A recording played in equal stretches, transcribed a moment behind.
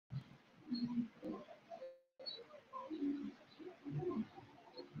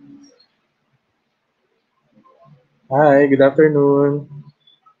Hi, good afternoon.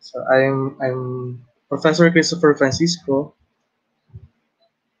 So I'm Professor Christopher Francisco.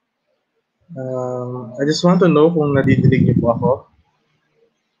 I just want to know kung nadidinig niyo po ako.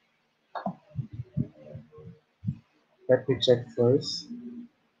 Let me check first.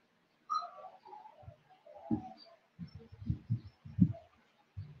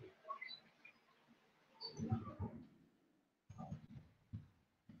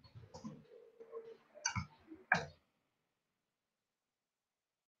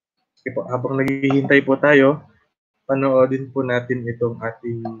 Okay po, habang naghihintay po tayo, panoodin po natin itong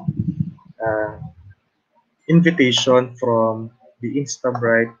ating uh, invitation from the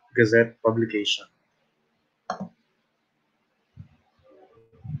Instabright Gazette publication.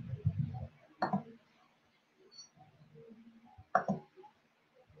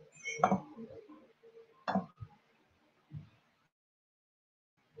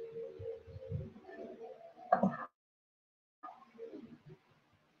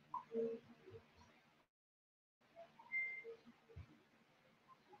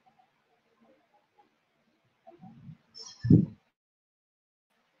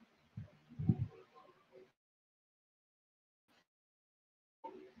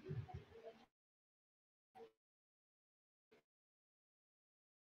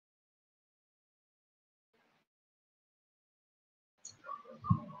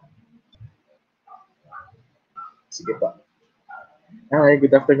 Sige po. Hi,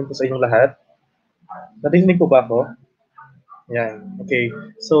 good afternoon po sa inyong lahat. Narinig po ba ako? Yan. Okay.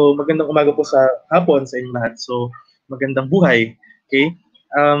 So, magandang umaga po sa hapon sa inyong lahat. So, magandang buhay. Okay?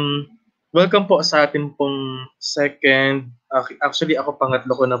 Welcome po sa ating pong second, actually ako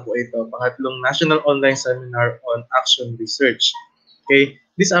pangatlo ko na po ito, pangatlong National Online Seminar on Action Research. Okay?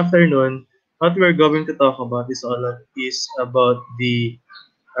 This afternoon, what we're going to talk about is about the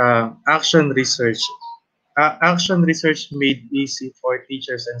action research. Action research made easy for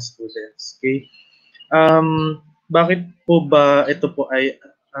teachers and students. Okay? Bakit po ba ito po ay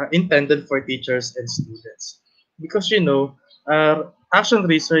intended for teachers and students? Because action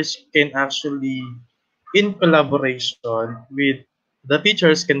research can actually in collaboration with the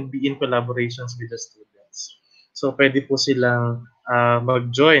teachers can be in collaborations with the students. So pwede po silang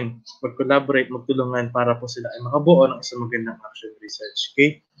mag-join, mag-collaborate, magtulungan para po sila ay makabuo ng isang magandang action research.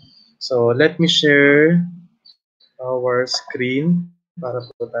 Okay? So let me share our screen para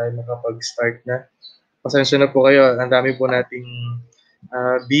po tayo makapag-start na. Pasensya na po kayo. Ang dami po nating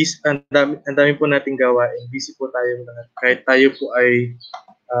ang dami po nating gawain. Busy po tayo lahat. Kahit tayo po ay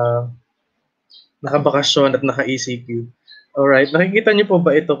nakabakasyon at naka-ECQ. Alright, nakikita niyo po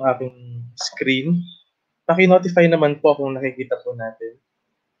ba itong aking screen? Paki-notify naman po kung nakikita po natin.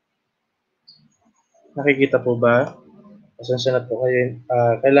 Nakikita po ba? Pasensya na po kayo.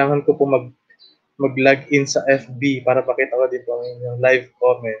 Kailangan ko po mag-log in sa FB para pakita ko din po ang inyong live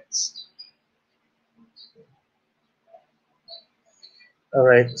comments.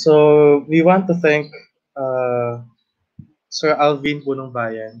 Alright, so we want to thank Sir Alvin Punong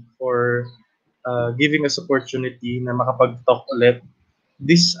Bayan for giving us opportunity na makapag-talk ulit.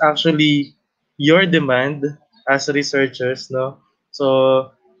 This actually your demand as researchers, no? So,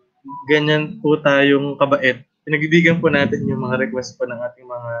 ganyan po tayong kabait. Pinagbibigyan po natin yung mga request po ng ating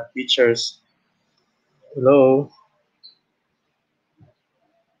mga teachers. Hello?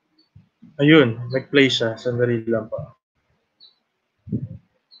 Ayun, nag-play siya. Sandali lang po.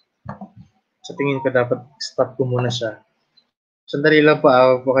 Sa tingin ko dapat stop ko muna siya. Sandali lang po,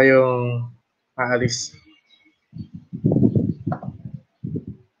 po kayong aalis.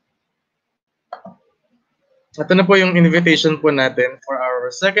 Ito na po yung invitation po natin for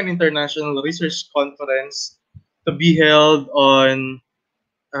our second International Research Conference to be held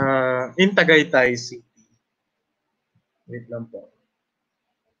in Tagaytay City. Wait lang po.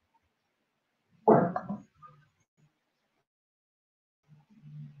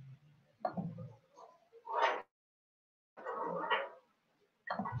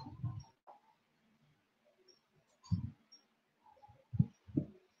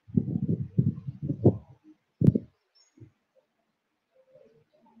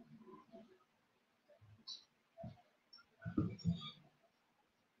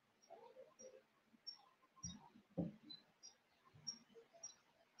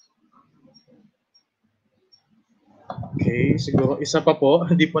 Okay, siguro isa pa po,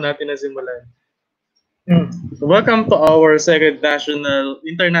 hindi po natin nasimulan. Welcome to our second international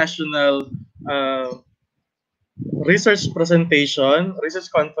research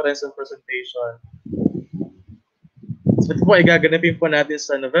conference and presentation. Ito po ay gaganapin po natin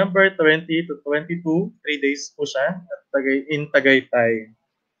sa November 20 to 22. 3 days po siya at in Tagaytay.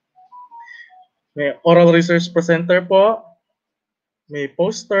 May oral research presenter po. May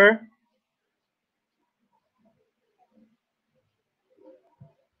poster.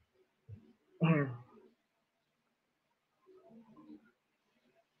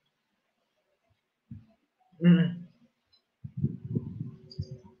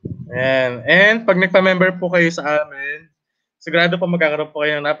 And pag nagpa-member po kayo sa amin, sigurado po magkakaroon po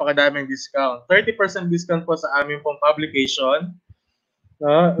kayo ng napakadaming discount. 30% discount po sa amin pong publication.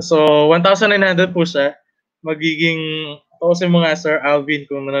 No? So, 1,900 po siya. Magiging, kasi mga Sir Alvin,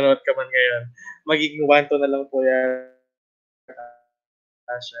 kung nanonood ka man ngayon, magiging 1,2 na lang po yan.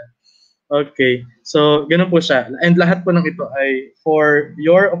 Okay. So, ganun po siya. And lahat po ng ito ay for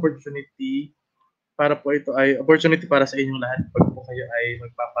your opportunity, para po ito ay opportunity para sa inyong lahat pag po kayo ay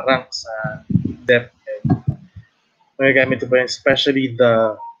magpaparank sa DepEd. Magagamit po yan, especially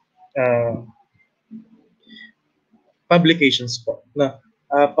the publications po. No?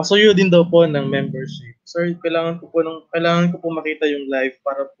 Pasuyo din daw po ng membership. Sir, kailangan ko po makita yung live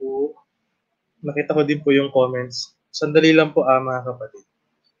para po makita ko din po yung comments. Sandali lang po mga kapatid.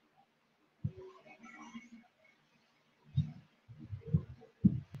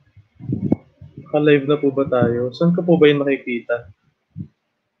 Live na po ba tayo? Saan ko po ba yung makikita?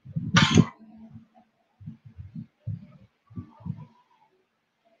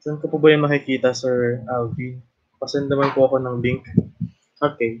 Saan ko po ba yung makikita, Sir Alvin? Pasend naman po ako ng link.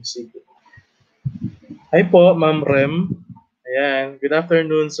 Okay, sige. Hi po, Ma'am Rem. Ayan. Good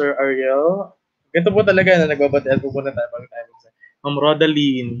afternoon, Sir Ariel. Ganito po talaga na nagbabatian po muna tayo bago tayo. Ma'am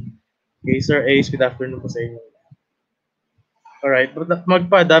Rodaline. Okay, Sir Ace, good afternoon po sa inyo. Alright,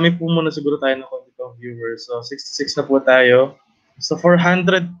 magpa-dami po muna siguro tayo ng konti ng viewers. So, 66 na po tayo. So,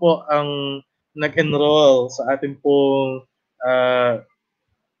 400 po ang nag-enroll sa ating pong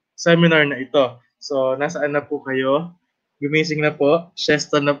seminar na ito. So, nasaan na po kayo? Gumising na po.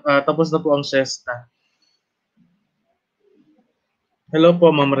 Siesta na, tapos na po ang siesta. Hello po,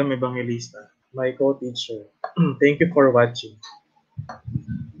 Ma'am Rem Evangelista, my co-teacher. Thank you for watching.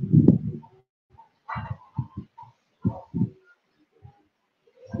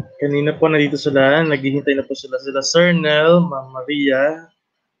 Kanina po nandito sila, naghihintay na po sila. Sir Nel, Ma'am Maria,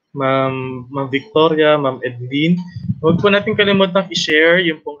 Ma'am Victoria, Ma'am Edwin. Huwag po natin kalimutang i-share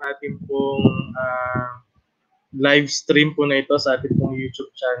yung pong ating pong live stream po na ito sa ating pong YouTube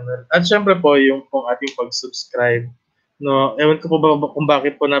channel. At syempre po yung pong ating pag-subscribe. No, ewan ko po ba kung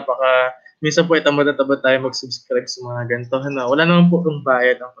bakit po minsan po tamad tayo mag-subscribe sa mga ganito. No? Wala naman po kung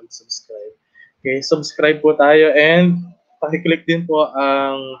bayad ang pag-subscribe. Okay, subscribe po tayo and pakiclick din po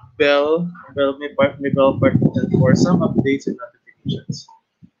ang may bell button for some updates and notifications.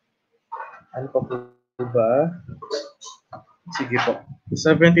 Ano pa po ba? Sige po.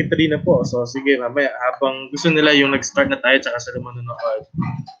 73 na po. So, sige, mamaya. Habang gusto nila yung nag-start na tayo tsaka sila manonood.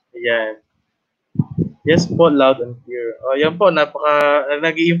 Ayan. Yes po, loud and clear. Yan po,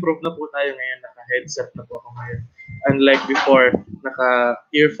 nag-i-improve na po tayo ngayon. Naka-headset na po ako ngayon. Unlike before,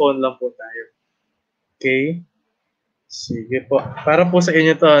 naka-earphone lang po tayo. Okay? Sige po. Para po sa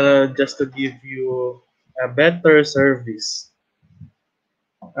inyo to, just to give you a better service.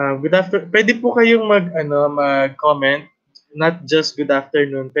 Good afternoon. Pwede po kayong mag-comment. Not just good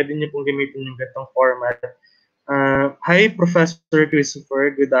afternoon. Pwede niyo pong gamitin yung ganitong format. Hi, Professor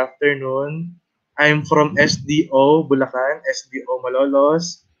Christopher. Good afternoon. I'm from SDO Bulacan, SDO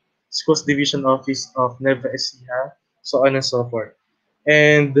Malolos, Schools Division Office of Nueva Ecija, so on and so forth.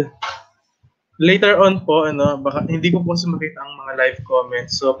 And later on po, baka hindi ko po makita ang mga live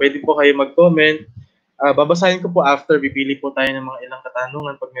comments. So, pwede po kayo mag-comment. Babasahin ko po after, pipili po tayo ng mga ilang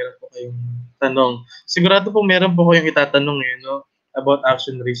katanungan pag meron po kayong tanong. Sigurado po meron po kayong itatanong about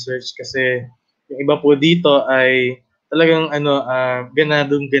action research kasi yung iba po dito ay talagang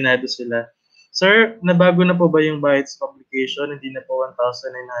ganado sila. Sir, nabago na po ba yung Bytes publication? Hindi na po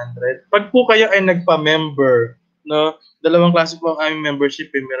 1,900. Pag po kayo ay nagpa-member, no? Dalawang klase po ang aming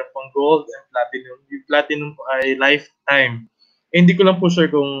membership, meron pong gold and platinum. Yung platinum po ay lifetime. Hindi ko lang po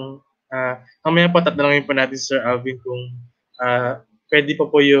sure kung mamaya pa tatanungin po natin Sir Alvin kung pwede pa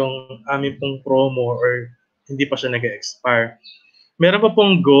po yung aming pong promo or hindi pa siya nag-expire. Meron pa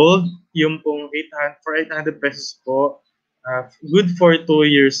pong gold, yung pong 800 pesos po. Good for 2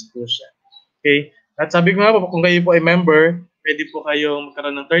 years po siya. Okay? At sabi ko nga po, kung kayo po ay member, pwede po kayong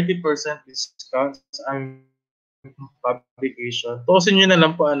magkaroon ng 30% discount sa aming publication. Tuusin nyo na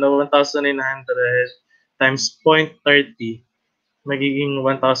lang po 1,900 times 0.30. Magiging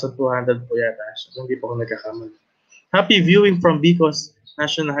 1,200 po yata siya. Hindi po ako nagkakamali. Happy viewing from Bicos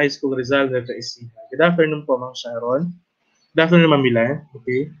National High School Rizal, Nueva Ecija. Good afternoon po, Ma'am Sharon. Good afternoon, Ma'am Milan.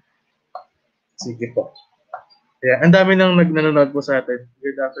 Okay. Sige po. Yeah, ang dami nang nanonood po sa atin.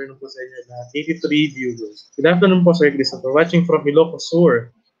 Good afternoon po sa inyo lahat. 83 viewers. Good afternoon po, Sir Christopher. Watching from Ilocos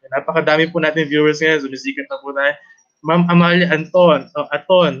Sur. Napakadami po natin viewers ngayon. Sumisikat na po tayo. Ma'am Amalia Aton,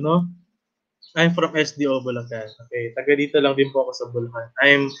 no? I'm from SDO Bulacan. Okay, taga dito lang din po ako sa Bulacan.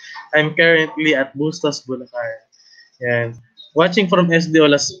 I'm currently at Bustos, Bulacan. Yan. Watching from SDO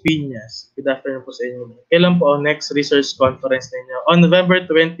Las Piñas. Good afternoon po sa inyo. Kailan po ang next research conference ninyo? On November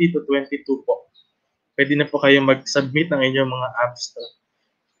 20 to 22 po. Pwede na po kayo mag-submit ng inyong mga abstract.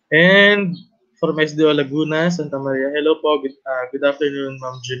 And from SDO Laguna, Santa Maria. Hello po. Good afternoon,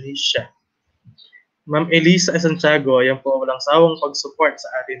 Ma'am Junicia. Ma'am Elisa Santiago, ayan po, walang sawang pag-support sa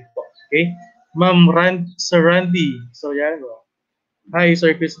atin po. Okay? Ma'am Sir Randy. So, yan po. Hi,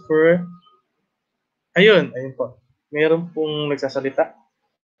 Sir Christopher. Ayun po. Mayroon pong nagsasalita.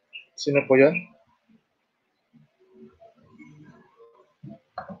 Sino po yun?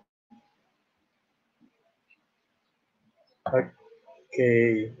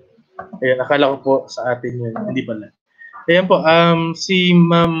 Okay. Ayan, akala ko po sa atin yun. Hindi pala. Ayan po, si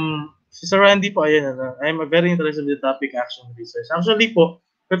Sir Randy po, ayan, I'm very interested in the topic action research. Actually po,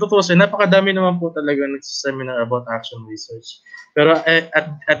 katutusin, napakadami naman po talaga nagsiseminar about action research. Pero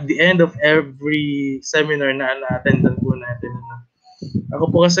at the end of every seminar na na-attendan po natin, ako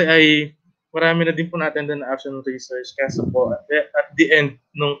po kasi ay marami na din po na-attendan na action research. Kasi po, at the end,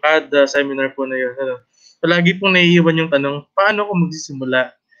 nung kada seminar po na yun, palagi pong naiiwan yung tanong, paano ko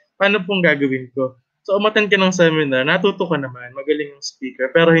magsisimula? Paano pong gagawin ko? So, umattend ka ng seminar, natuto ka naman, magaling yung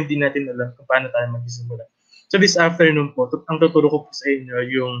speaker, pero hindi natin alam kung paano tayo magsisimula. So, this afternoon po, ang tuturo ko po sa inyo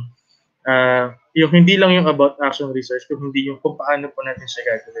yung hindi lang yung about action research, kundi yung kung paano po natin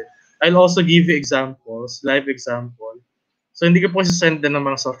siya gagawin. I'll also give you examples, live example. So, hindi ko po send ng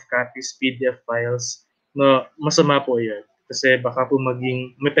mga soft copies, PDF files, no, masama po yan. Kasi baka po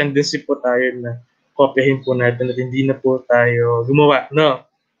maging, may tendency po tayo na kopyahin po natin at hindi na po tayo gumawa, no?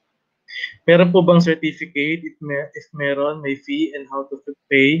 Meron po bang certificate? If meron, may fee and how to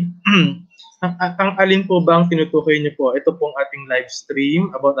pay? ang alin po ba ang tinutukoy niyo po? Ito pong ating live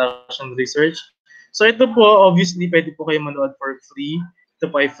stream about action research. So ito po, obviously, pwede po kayo manood for free. Ito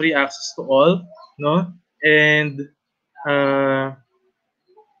po ay free access to all, no? And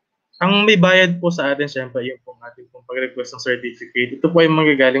ang may bayad po sa atin, syempre, yung pong ating pong pag-request ng certificate. Ito po ay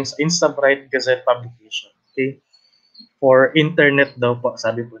manggagaling sa Instabright Gazette Publication. Okay? For internet daw po,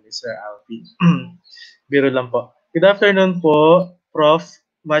 sabi po ni Sir Alfie. Biro lang po. Good afternoon po, Prof.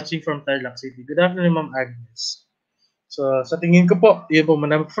 Watching from Tarlac City. Good afternoon, Ma'am Agnes. So, sa tingin ko po, yun po,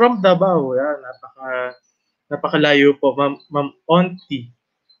 from Davao, yan, napakalayo po, Ma'am Onti.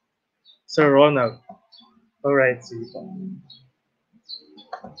 Sir Ronald. Alright, sige po.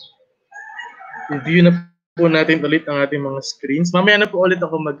 Review na po natin ulit ang ating mga screens. Mamaya na po ulit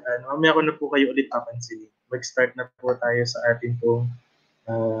ako mamaya ko na po kayo ulit papansinin. Mag-start na po tayo sa ating pong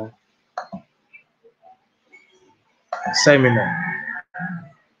seminar.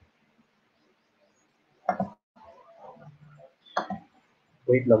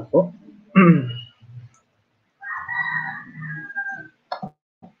 Wait lang po.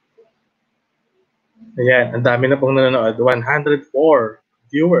 Ayan, ang dami na pong nanonood. 104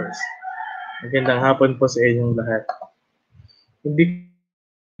 viewers. Magandang hapon po sa inyong lahat. Hindi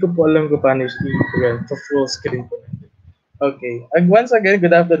ko po alam kung paano i-yan sa full screen po natin. Okay. And once again,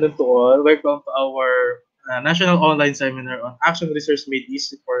 good afternoon to all. Welcome to our National Online Seminar on Action Research Made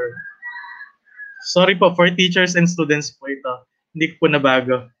Easy for teachers and students po ito. Hindi ko po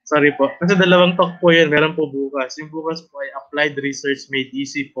nabago. Sorry po. Kasi dalawang talk po yan. Meron po bukas. Yung bukas po ay Applied Research Made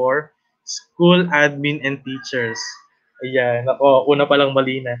Easy for School Admin and Teachers. Ayan. Ako, una pa lang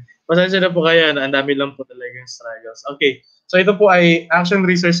mali na. Pasensya na po kayo. Ang dami lang po talagang struggles. Okay. So ito po ay Action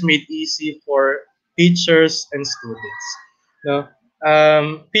Research Made Easy for Teachers and Students. No?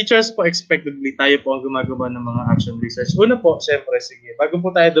 Teachers po expectedly, tayo po ang gumagawa ng mga action research. Una po, syempre, sige, bago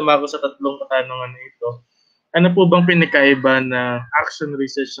po tayo dumako sa tatlong katanungan na ito, ano po bang pinakaiba na action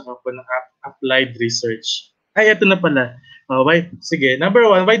research at po ng applied research? Ay, ito na pala. Sige, number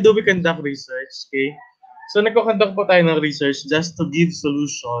one, why do we conduct research? Okay. So, nagko-conduct po tayo ng research just to give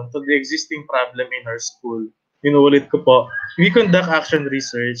solution to the existing problem in our school. Inuulit ko po, we conduct action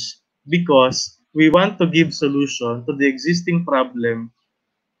research because we want to give solution to the existing problem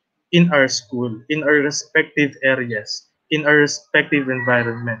in our school, in our respective areas, in our respective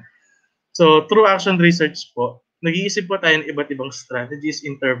environment. So, through action research po, nag-iisip po tayo ng iba't ibang strategies,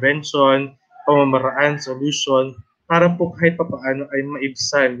 intervention, pamamaraan, solution, para po kahit papaano ay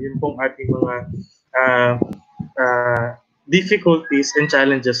maibsan yun pong ating mga difficulties and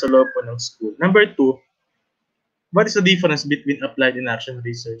challenges sa loob po ng school. Number two, what is the difference between applied and action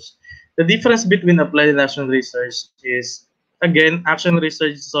research? The difference between applied and action research is, again, action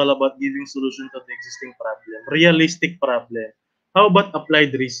research is all about giving solution to the existing problem, realistic problem. How about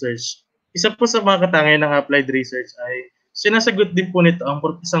applied research? Isa po sa mga katangian ng applied research ay sinasagot din po nito ang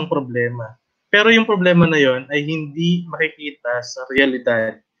isang problema. Pero yung problema na yon ay hindi makikita sa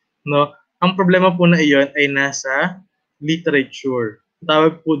realidad. No? Ang problema po na iyon ay nasa literature.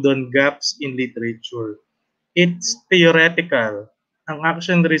 Tawag po doon gaps in literature. It's theoretical. Ang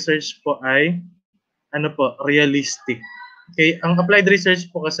action research po ay realistic. Okay, ang applied research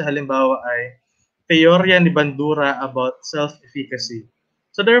po kasi halimbawa ay teorya ni Bandura about self-efficacy.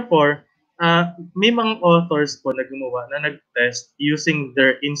 So therefore, may mga authors po na gumawa na nag-test using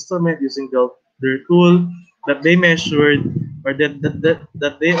their instrument, using their tool that they measured or that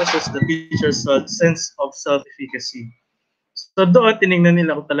they assessed the teacher's sense of self-efficacy. So doon, tinignan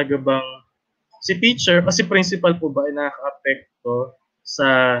nila kung talaga bang si teacher o si principal po ba ay nakaka-apekto sa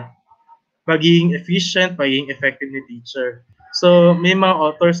pagiging efficient, pagiging effective ni teacher. So, may mga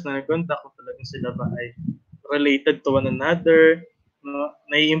authors na nag-conduct kung talagang sila ba ay related to one another, no?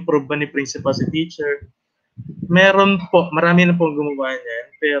 Nai-improve ba ni principal si teacher. Meron po, marami na pong gumawa niyan,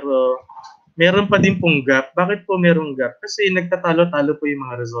 pero meron pa din pong gap. Bakit po merong gap? Kasi nagtatalo-talo po yung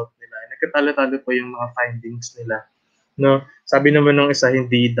mga result nila. Nagtatalo-talo po yung mga findings nila. No? Sabi naman ng isa,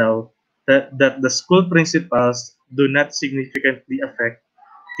 hindi daw, that the school principals do not significantly affect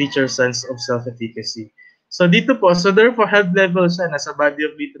teacher's sense of self-efficacy. So dito po, so therefore health level siya, nasa body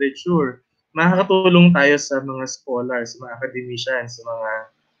of literature. Makakatulong tayo sa mga scholars, mga academicians, sa mga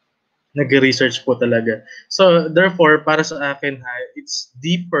nag-research po talaga. So therefore, para sa akin, it's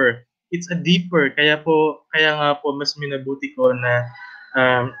deeper. It's a deeper. Kaya nga po, mas minabuti ko na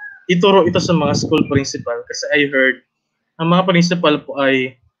ituro ito sa mga school principal. Kasi I heard, ang mga principal po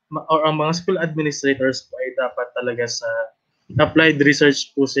ay, or ang mga school administrators po ay dapat talaga sa applied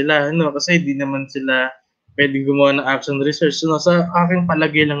research po sila, ano, kasi hindi naman sila pwedeng gumawa ng action research. So, sa aking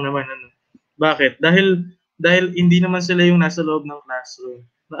palagay lang naman, ano. Bakit? Dahil hindi naman sila yung nasa loob ng classroom.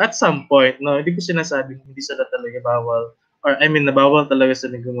 At some point, no, hindi ko sinasabing hindi sila talaga bawal, or I mean, nabawal talaga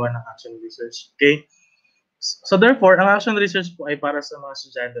sila gumawa ng action research. Okay? So therefore, ang action research po ay para sa mga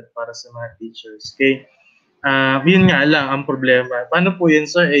estudyante at para sa mga teachers. Okay? Yun nga lang ang problema. Paano po yun,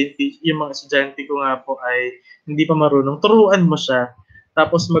 sir? Yung mga estudyante ko nga po ay hindi pa marunong. Turuan mo siya.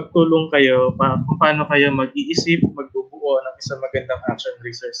 Tapos magtulong kayo kung paano kayo mag-iisip, magbubuo ng isang magandang action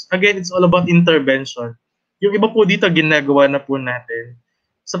research. Again, it's all about intervention. Yung iba po dito, ginagawa na po natin.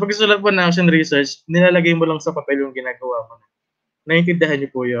 Sa pagsusulat po ng action research, nilalagay mo lang sa papel yung ginagawa mo. Naiintindihan niyo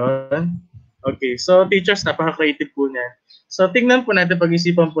po yun? Okay, so teachers, napaka-creative po niyan. So tingnan po natin,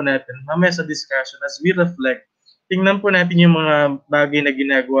 pag-isipan po natin, mamaya sa discussion, as we reflect, tingnan po natin yung mga bagay na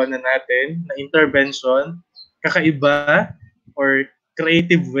ginagawa na natin, na intervention, kakaiba, or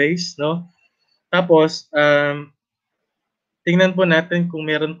creative ways, no? Tapos, tingnan po natin kung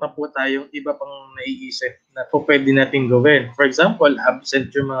meron pa po tayong iba pang naiisip na po pwede natin gawin. For example, absent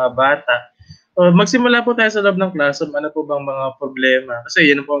yung mga bata. Magsimula po tayo sa loob ng classroom, ano po bang mga problema? Kasi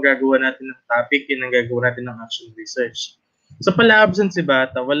yun po ang gagawa natin ng topic, yun ang gagawa natin ng action research. So pala absent si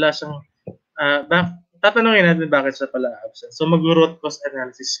bata, wala siyang, tatanungin natin bakit siya pala absent. So mag-root cause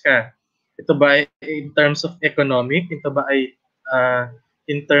analysis ka. Ito ba ay in terms of economic? Ito ba ay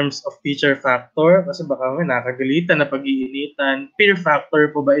in terms of teacher factor? Kasi baka may nakagalitan, na pag-iinitan. Peer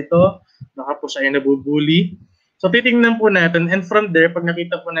factor po ba ito? Baka po siya ay nabubuli. So titingnan po natin, and from there, pag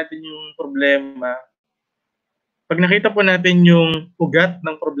nakita po natin yung problema, pag nakita po natin yung ugat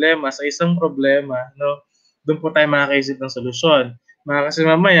ng problema sa isang problema, no, doon po tayo makakaisip ng solusyon. Kasi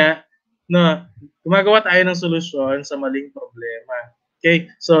mamaya, no, gumagawa tayo ng solusyon sa maling problema. Okay?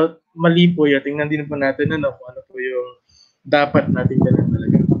 So, mali po yun. Tingnan din po natin ano, kung ano po yung dapat natin ganun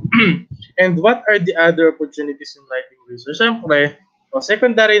talaga. And what are the other opportunities in writing research? Siyempre,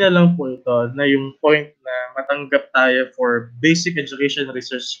 secondary na lang po ito na yung point na matanggap tayo for basic education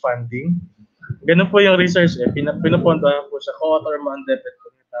research funding. Ganun po yung research eh. Pinupuntahan po siya. Co-author mo ang DepEd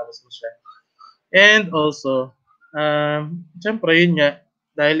kung natapos mo siya. And also, siyempre yun nga,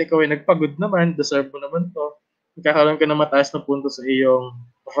 dahil ikaw ay nagpagod naman, deserve mo naman to, magkakaroon ka ng mataas na punto sa iyong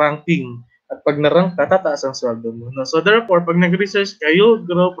ranking. At pag na-rank ka, tataas ang sweldo mo. No? So therefore, pag nag-research ka, you'll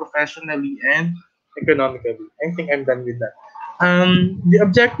grow professionally and economically. I think I'm done with that. The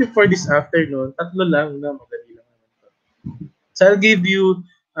objective for this afternoon, tatlo lang na madali lang naman to. So I'll give you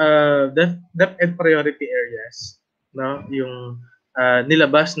DepEd priority areas, no? Yung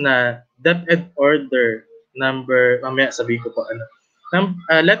nilabas na DepEd order number, mamaya sabihin ko po ano.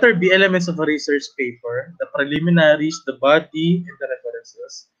 Letter B, elements of a research paper, the preliminaries, the body, and the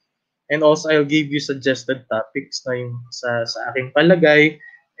references. And also, I'll give you suggested topics na yung sa aking palagay,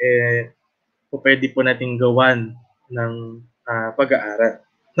 pwede po nating gawan ng pag-aaral.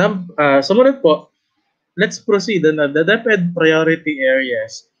 Sumunod po, let's proceed na the DepEd priority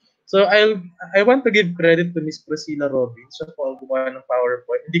areas. So I want to give credit to Miss Priscilla Robin. Siya po ang gumawa ng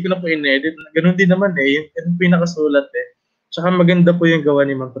PowerPoint. Hindi ko na po in-edit. Ganun din naman yung pinakasulat Tsaka maganda po yung gawa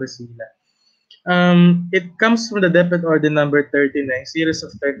ni Ma'am Priscilla. It comes from the DepEd Order number 39, series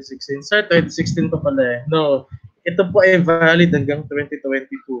of 2016. Sir, 2016 pa pala No, ito po ay valid hanggang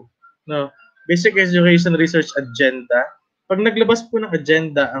 2022. No, Basic Education Research Agenda. Pag naglabas po ng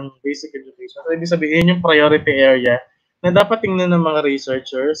agenda ang Basic Education, so ibig sabihin yung priority area na dapat tingnan ng mga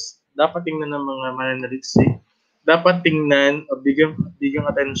researchers, dapat tingnan ng mga mananaliksik, dapat tingnan o bigyang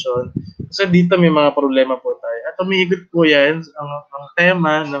atensyon. Kasi dito may mga problema po tayo. At umiikot po yan, ang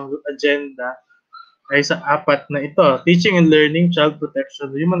tema ng agenda ay sa apat na ito: teaching and learning, child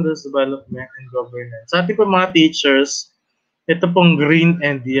protection, human resource development, and governance. Sa ating po mga teachers, ito pong green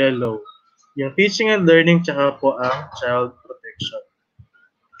and yellow. Yung teaching and learning, tsaka po ang child protection.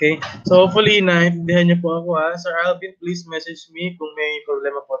 Okay? So hopefully, naintindihan niyo po ako Sir Alvin, please message me kung may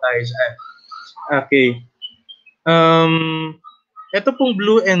problema po tayo dyan. Okay. Ito pong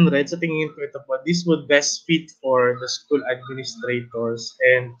blue and red, sa tingin ko ito po, this would best fit for the school administrators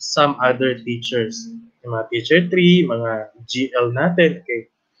and some other teachers. Yung mga teacher 3, mga GL natin. Okay.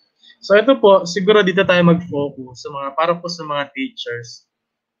 So ito po, siguro dito tayo mag-focus para po sa mga teachers.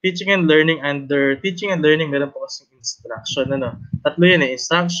 Teaching and learning, under teaching and learning, meron po kasing instruction. Tatlo yan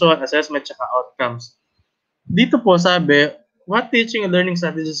instruction, assessment, tsaka outcomes. Dito po sabi, what teaching and learning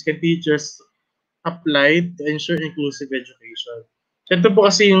strategies can teachers apply to ensure inclusive education? Ito po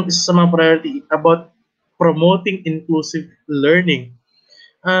kasi yung isa sa mga priority about promoting inclusive learning.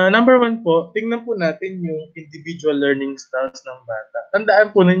 Number 1 po, tingnan po natin yung individual learning styles ng bata.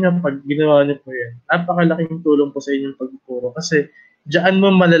 Tandaan po ninyo pag ginawa niyo po yan, napakalaking tulong po sa inyong pagtuturo kasi diyan mo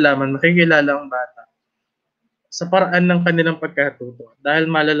malalaman, makikilala ang bata sa paraan ng kanilang pagkatuto. Dahil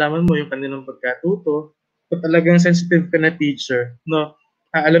malalaman mo yung kanilang pagkatuto, kung talagang sensitive ka na teacher,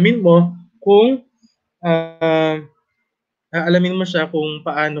 aalamin mo kung aalamin mo siya kung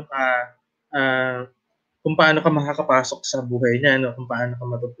paano ka makakapasok sa buhay niya, kung paano ka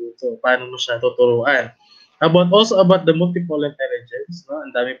matututo, paano mo siya tuturuan. Also about the multiple intelligence,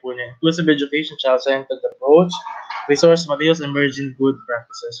 ang dami po niya. Inclusive education, child-centered approach, resource materials, emerging good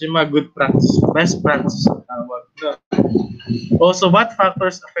practices. Yung mga good practices, best practices ang tawag. Also, what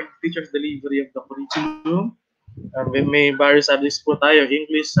factors affect teachers' delivery of the curriculum? May various subjects po tayo,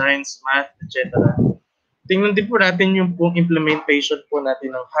 English, science, math, etc. Tingnan din po natin yung implementation po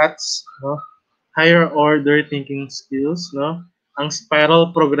natin ng HATS, higher order thinking skills, ang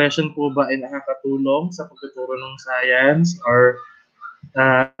spiral progression po ba ay nakakatulong sa pagtuturo ng science or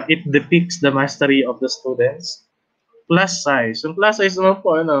it depicts the mastery of the students? Class size. Yung class size naman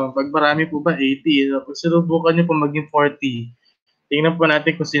po, pag marami po ba 80, pag sinubukan nyo po maging 40, tingnan po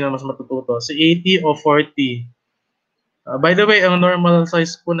natin kung sino mas matututo, si 80 o 40. By the way, ang normal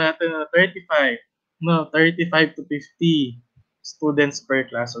size po natin 35, 35 to 50 students per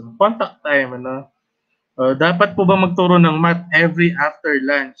class. Contact time, dapat po ba magturo ng math every after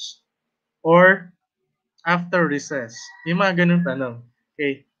lunch or after recess? Yung mga ganun tanong.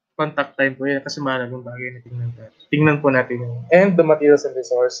 Okay, contact time po yan kasi mahalagang bagay na tingnan po natin yun. And the materials and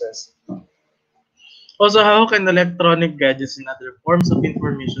resources. Also, how can electronic gadgets and other forms of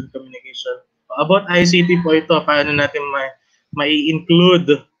information communication? About ICT po ito, paano natin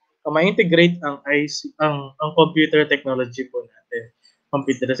ma-include ma-integrate ang computer technology po natin.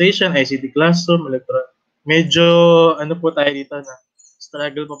 Computerization, ICT classroom, medyo po tayo dito na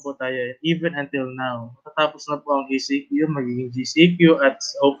struggle pa po tayo even until now. Matapos na po ang ECQ, magiging GCQ at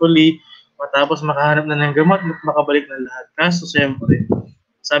hopefully matapos makahanap na ng gamot at makabalik na lahat. Kaso siyempre,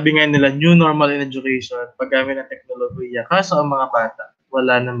 sabi nga nila, new normal in education, paggamit ng teknolohiya. Kaso ang mga bata,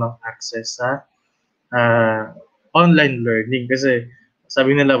 wala namang access sa online learning kasi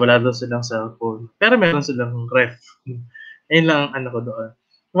sabi nila wala daw silang cellphone. Pero meron silang ref. Ayun lang ang ko doon.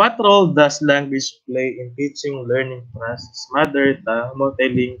 What role does language play in teaching learning process? Mother tongue,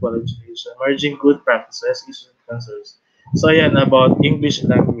 multilingual education, merging good practices, issues and concerns. So ayan, about English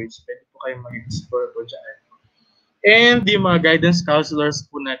language. Pwede po kayong mag-explore po dyan. And yung mga guidance counselors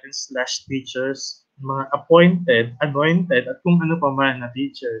po natin / teachers, mga appointed, anointed, at kung ano pa man na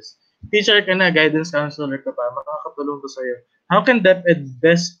teachers. Teacher ka na, guidance counselor ka pa, makakatulong to sa'yo. How can DepEd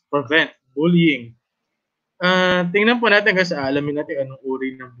best prevent bullying? Tingnan po natin kasi alamin natin anong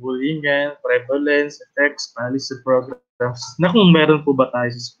uri ng bullying yan, prevalence, effects, policy programs, na kung meron po ba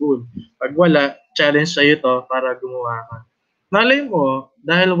tayo sa school. Pag wala, challenge sa'yo to para gumawa ka. Malay mo,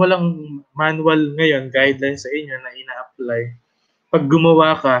 dahil walang manual ngayon, guidelines sa inyo na ina-apply, pag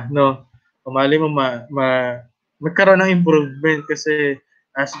gumawa ka, no, malay mo magkaroon ng improvement kasi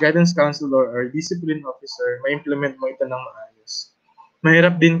as guidance counselor or discipline officer, ma-implement mo ito ng maayos.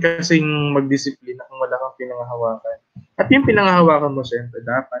 Mahirap din kasing magdisiplina kung wala kang pinanghahawakan. At yung pinanghahawakan mo, syempre,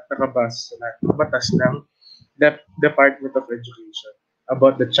 dapat nakabasa sa batas ng Department of Education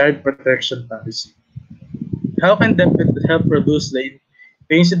about the child protection policy. How can that help reduce the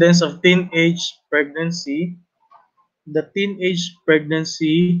incidence of teenage pregnancy,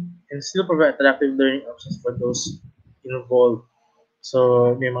 and still provide attractive learning options for those involved?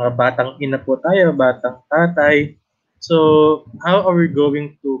 So, may mga batang ina po tayo, batang tatay. So, how are we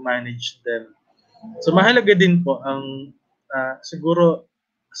going to manage them? So, mahalaga din po ang siguro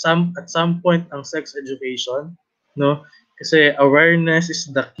at some point ang sex education, no? Kasi awareness is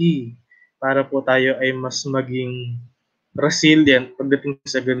the key para po tayo ay mas maging resilient pagdating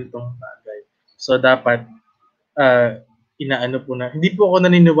sa ganitong bagay. So, dapat inaano po na, hindi po ako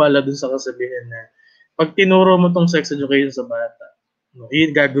naniniwala dun sa kasabihan na pag tinuro mo tong sex education sa bata, no,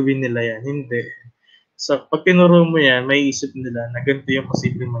 yun gagawin nila yan. Hindi. So, pag tinuro mo yan, may isip nila na ganito yung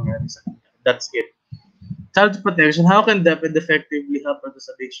posibleng mangyari sa kanila. That's it. Child protection, how can DepEd effectively help reduce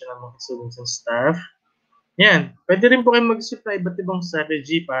addiction among students and staff? Yan. Pwede rin po kayo mag-isip na iba't ibang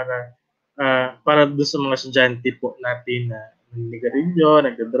strategy para doon sa mga estudyante po natin na nagnigarilyo,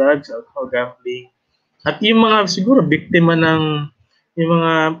 nagda-drugs, alcohol, gambling. At yung mga siguro biktima ng yung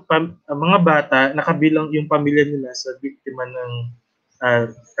mga bata nakabilang yung pamilya nila sa biktima ng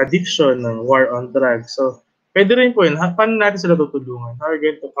addiction, ng war on drugs. So, pwede rin po yun. Paano natin sila tutulungan? How are we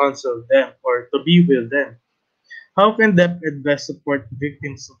going to counsel them or to be with them? How can DepEd best support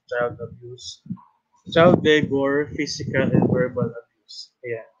victims of child abuse, child labor, physical and verbal abuse?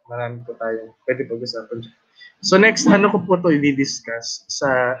 Ayan, marami po tayo. Pwede pag-usapan dyan. So next, ano ko po ito i-discuss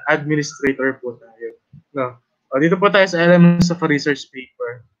sa administrator po tayo. No? O, dito po tayo sa elements of a research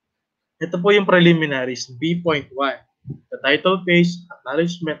paper. Ito po yung preliminaries, B.1. The title page,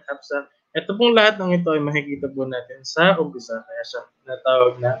 acknowledgement, abstract. Ito pong lahat ng ito ay makikita po natin sa umpisa. Kaya siya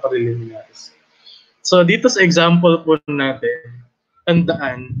natawag na preliminaries. So dito sa example po natin,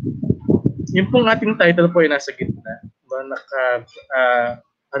 tandaan, yung pong ating title po ay nasa gitna.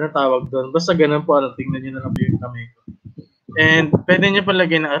 Ano tawag doon? Basta ganun po, tingnan nyo na lang po yung kamay ko. And pwede nyo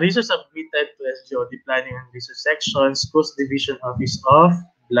palagay na research submitted to SGOD Planning and Research Section, Schools Division Office of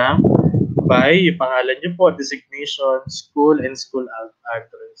blank by yung pangalan nyo po, designation, school, and school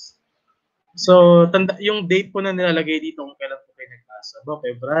address. So, yung date po na nilalagay dito kung kailan po kayo nagpasa.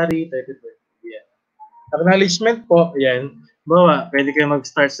 February 2020. Yan. Acknowledgement po, yan. Pwede kayo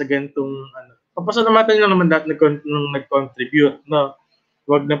mag-start sa ganitong ano. Papasalamatan nyo naman dahil nag-contribute, no?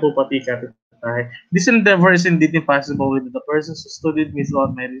 Huwag na po pati kapitahe. This endeavor is indeed impossible with the persons who studied me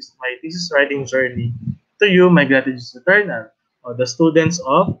throughout my thesis writing journey. To you, my gratitude is eternal. The students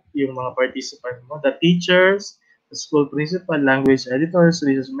of, yung mga participant mo, the teachers, the school principal, language editors,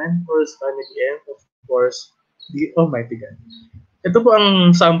 research mentors, family, and of course, the Almighty God. Ito po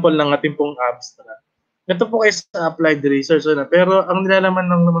ang sample ng ating pong abstract. Ito po ay sa applied research na, pero ang nilalaman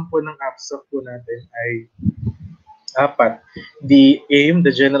lang naman po ng abstract po natin ay apat. The aim,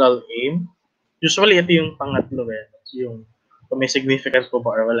 the general aim. Usually ito yung pangatlo yung kung may significant po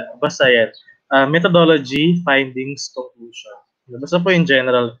ba or wala. Basta yan. Methodology, findings, conclusion. Basta po yung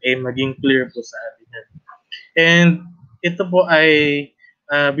general aim, maging clear po sa atin yan. And ito po ay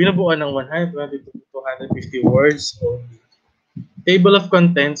binubuo ng 120 to 250 words only. Table of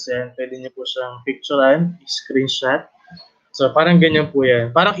contents, yan. Pwede niyo po siyang picturean, screenshot. So, parang ganyan po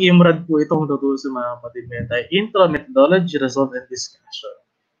yan. Parang IMRAD po ito kung tuturo sa mga kapatid natin. Intro, methodology, result, and discussion.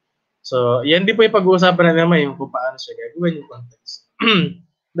 So, yan din po yung pag-uusapan na naman yung kung paano siya gagawin yung context.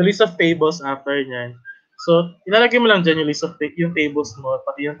 The list of tables after nyan. So, ilalagay mo lang dyan yung list of yung tables mo,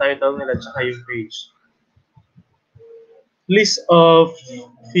 pati yung title nila, tsaka yung page. List of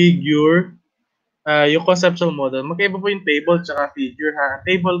figure, yung conceptual model. Magkaiba po yung table tsaka figure ha.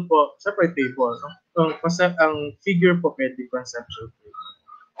 Table po, separate table. Ang figure po pwede conceptual table.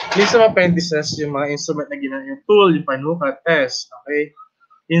 List of appendices, yung mga instrument na ginamit, yung tool, yung panukat, test, okay?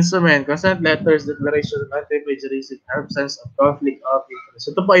 Instrument, consent letters, declaration of anti-plagiarism, absence of conflict of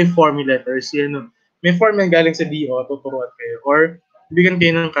interest. Ito po ay form letters. Yan, may form yan galing sa DO, tuturuan kayo. Or, bigyan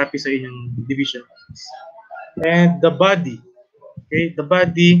kayo ng copy sa inyong division office. And the body. Okay, the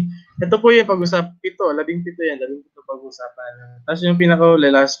body. Ito po yung pag-usap. 17 yan. 17 pag-usapan. Tapos yung pinaka-uli,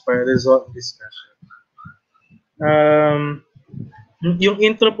 last part, result discussion. Yung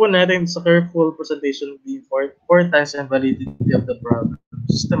intro po natin sa careful presentation of the importance and validity of the problem.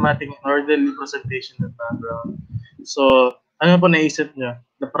 Systematic and orderly presentation of the background. So, Ano po naisip nyo?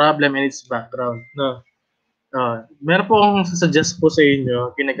 The problem and its background. No? Meron po akong suggest po sa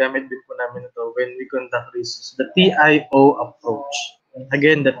inyo, ginagamit din po namin ito when we conduct research, the TIO approach.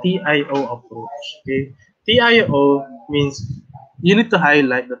 Again, the TIO approach. Okay? TIO means you need to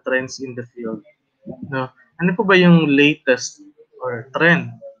highlight the trends in the field. No? Ano po ba yung latest or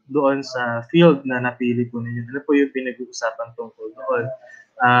trend doon sa field na napili po ninyo? Ano po yung pinag-uusapan tungkol doon?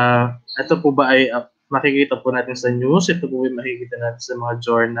 Ito po ba ay makikita po natin sa news? Ito po ay makikita natin sa mga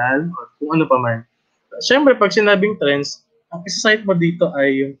journal or kung ano pa man. Siyempre, pag sinabing trends, ang isa-cite mo dito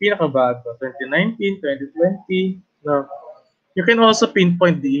ay yung pinakabago, 2019, 2020. No? You can also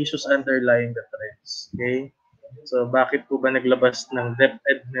pinpoint the issues underlying the trends. Okay? So, bakit po ba naglabas ng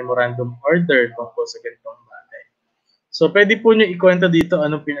DepEd Memorandum Order tungkol sa ganitong bagay? So, pwede po nyo ikwento dito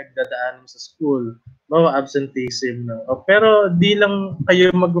anong pinagdadaanan sa school. Bawa absenteeism. No? Pero di lang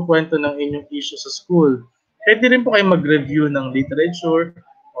kayo magkukwento ng inyong issue sa school. Pwede rin po kayo mag-review ng literature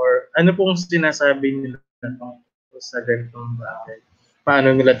or ano pong sinasabi nila sa ganitong bagay.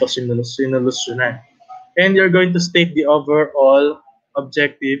 Paano nila ito sinulusyonan. And you're going to state the overall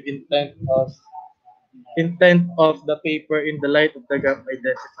objective intent of the paper in the light of the gap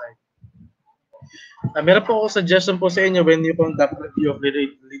identified. Meron po ako suggestion po sa inyo when you conduct review of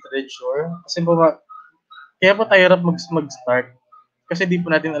literature. Kasi po, kaya po tayo hirap mag-start. Kasi di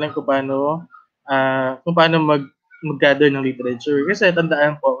po natin alam kung paano mag-gather ng literature. Kasi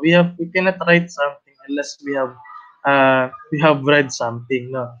tandaan po, we cannot write something unless we have read something.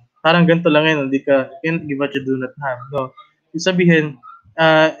 No? Parang ganito lang yun, you can't give what you do not have. No? Ibig sabihin,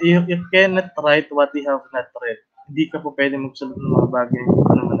 you cannot write what you have not read. Hindi ka po pwede magsulat ng mga bagay na hindi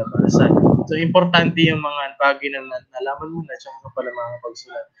pa naman nabasa. So, importante yung mga bagay na nalaman mo na siya ka pala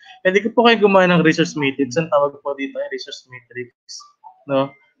makakapagsulat. Pwede ko po kayo gumawa ng research matrix. Ang tawag po dito ay research matrix.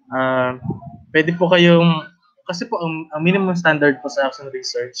 No? Pwede po kayong, kasi po ang minimum standard po sa action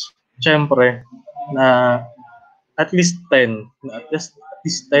research, syempre, na at least 10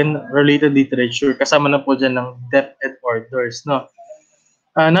 related literature. Kasama na po dyan ng DepEd orders. No?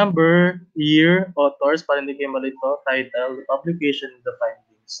 Number, year, authors, para hindi kayo malito, title, the publication, the findings.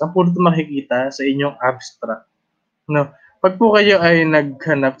 Saan po ito makikita sa inyong abstract. No? Pag po kayo ay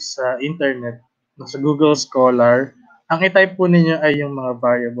naghanap sa internet, sa Google Scholar, ang i-type po ninyo ay yung mga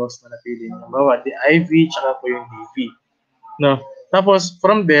variables na napili nyo. Bawa, the IV, tsaka po yung DV. No? Tapos,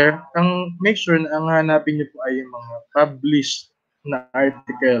 from there, make sure na ang hanapin nyo po ay yung mga published na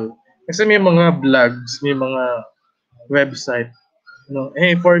article. Kasi may mga blogs, may mga website. No,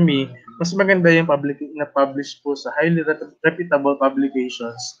 for me, mas maganda yung na-publish po sa highly reputable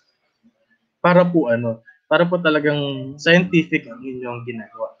publications para po talagang scientific ang inyong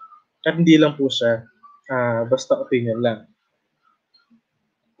ginagawa. At hindi lang po siya basta opinion lang.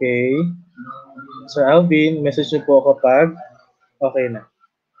 Okay. So Alvin, message niyo po kapag okay na.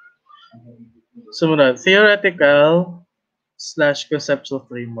 Sumunod, theoretical / conceptual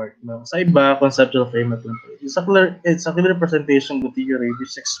framework. No? Sa iba, conceptual framework lang. It's a clear presentation of the theory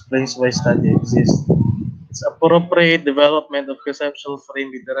which explains why study exists. It's appropriate development of conceptual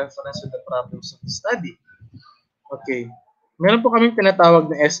frame with the reference to the problems of the study. Okay. Meron po kaming tinatawag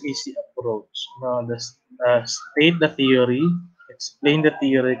na SEC approach. No? State the theory, explain the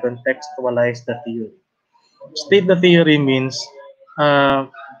theory, contextualize the theory. State the theory means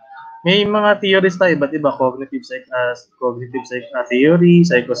may mga theories tayo, iba't iba, cognitive theory,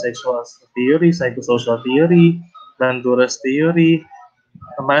 psychosexual theory, psychosocial theory, Bandura's theory,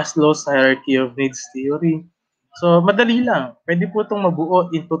 Maslow's hierarchy of needs theory. So, madali lang. Pwede po itong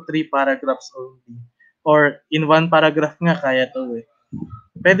mabuo into 3 paragraphs only. Or in 1 paragraph nga, kaya to eh.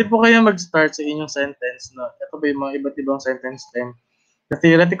 Pwede po kayo mag-start sa inyong sentence. No? Ito ba yung mga iba't ibang sentence time? The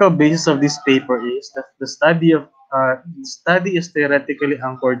theoretical basis of this paper is that the study is theoretically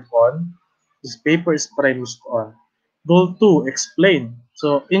anchored on. This paper is premised on. Goal 2, explain.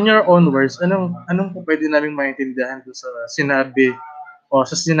 So, in your own words, anong po pwede namin maintindihan sa sinabi o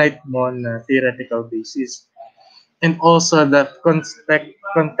sa sinite mo na theoretical basis? And also that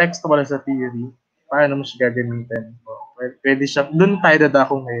contextualize the theory, paano mo siya gagamitin? Pwede siya, doon tayo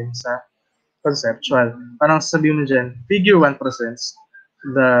dadako ngayon sa conceptual. Parang sabihin mo dyan, figure 1 presents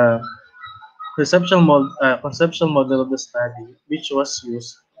the conceptual model of the study which was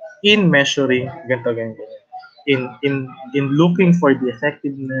used in measuring in looking for the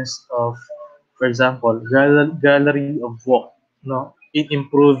effectiveness of, for example, gallery of work, no, in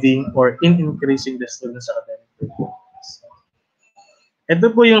improving or in increasing the students' academic performance. Ito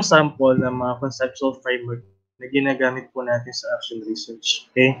po yung sample ng mga conceptual framework na ginagamit po natin sa action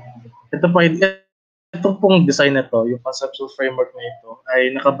research. Okay? Ito pong design na to, yung conceptual framework na ito,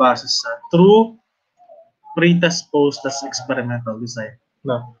 ay nakabase sa true pre-test, post-test, experimental design.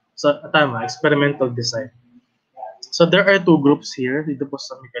 No. So, tama, experimental design. So, there are two groups here, dito po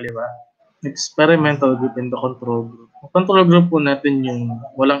sa may kaliwa. Experimental group and the control group. Ang control group po natin yung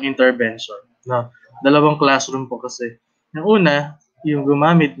walang intervention. No? Dalawang classroom po kasi. Yung una, yung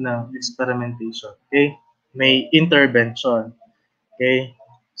gumamit ng experimentation. Okay? May intervention. Okay?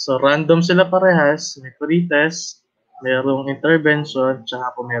 So, random sila parehas. May pre-test, mayroong intervention,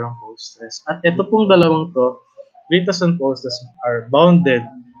 tsaka po mayroong post-test. At ito pong dalawang to, pre-test and post-test are bounded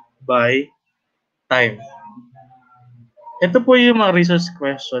by time. Ito po yung mga research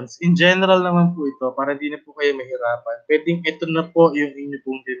questions. In general naman po ito, para hindi na po kayo mahirapan. Pwedeng ito na po yung inyo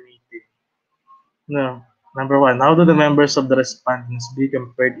pong gamitin. No. Number one, how do the members of the respondents be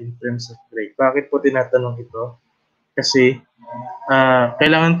compared in terms of grade? Bakit po tinatanong ito? Kasi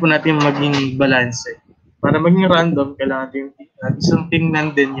kailangan po natin maging balance. Para maging random, kailangan natin isang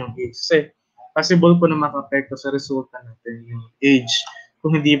tingnan din yung age. Kasi possible po na maka-apekto sa resulta natin yung age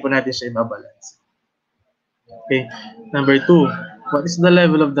kung hindi po natin siya ibabalance. Okay. Number two, what is the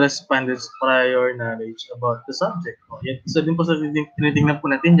level of the respondents' prior knowledge about the subject? Yan, isa din po sa tinitingnan po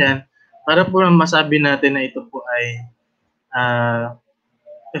natin yan para po masabi natin na ito po ay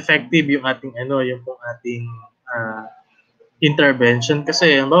effective yung ating yung pong ating intervention.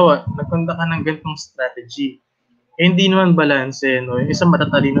 Kasi, halimbawa, nagkunda ka ng ganitong strategy. Hindi naman balance, no? Yung isang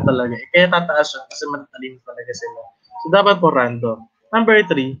matatalino talaga. Kaya tataas siya kasi matatalino talaga sila. So, dapat po random. Number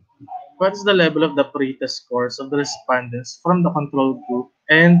three, what is the level of the pre-test scores of the respondents from the control group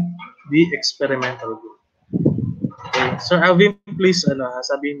and the experimental group? Okay. Sir Alvin, please,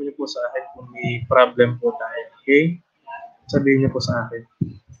 sabihin mo niyo po sa akin kung may problem po tayo. Okay? Sabihin niyo po sa akin.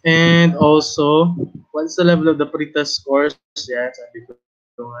 And also, what's the level of the pre-test scores? Yan, sabi ko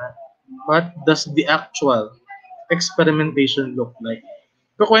nga. What does the actual experimentation look like?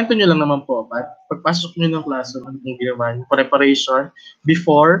 Kukwento nyo lang naman po, pagpasok nyo ng klase, ano pong ginawa nyo? Preparation,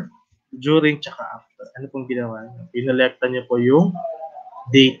 before, during, tsaka after. Ano pong ginawa nyo? Inelekta nyo po yung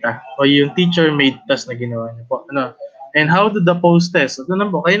data o yung teacher-made test na ginawa nyo po. Ano? And how do the post-test? Ito na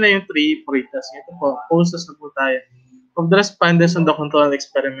po, kayo na yung 3 pre-test. Ito po, post-test na po tayo. Of the respondents on the control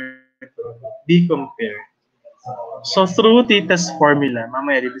experiment, be compared. So, through t-test formula,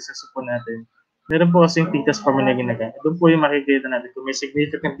 mamaya, i-discuss po natin. Meron po kasing t-test formula na ginagamit. Doon po yung makikita natin kung may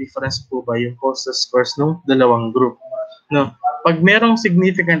significant difference po ba yung post-test scores ng dalawang group. No? Pag merong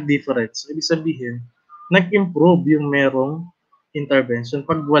significant difference, ibig sabihin, nag-improve yung merong intervention.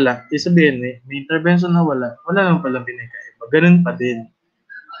 Pag wala, ibig sabihin, may intervention na wala naman palang pinagkaiba. Ganun pa din.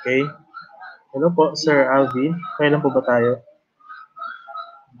 Okay? Hello po, Sir Alvin. Kailan po ba tayo?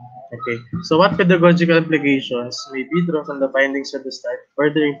 Okay. So what pedagogical implications may be drawn from the findings of the study to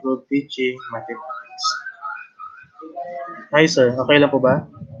further improve teaching mathematics? Hi, sir. Okay lang po ba?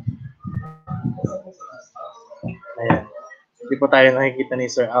 Ayan. Hindi po tayo nakikita ni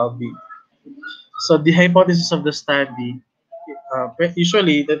Sir Alvin. So the hypothesis of the study,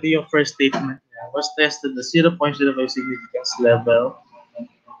 usually, ito yung first statement niya, was tested at 0.05 significance level.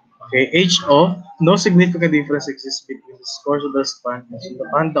 Okay, HO, no significant difference exists between the scores of the respondents in the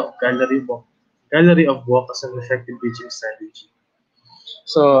conduct of gallery of work as an effective teaching strategy.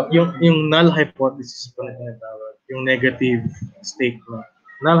 So, yung null hypothesis po na tinatawag, yung negative statement.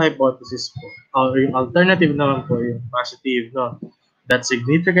 Null hypothesis po, or yung alternative naman po, yung positive, no? That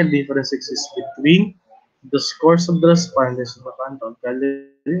significant difference exists between the scores of the respondents in the conduct of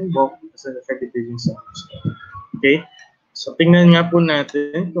gallery of work as an effective teaching strategy. Okay? So, tingnan nga po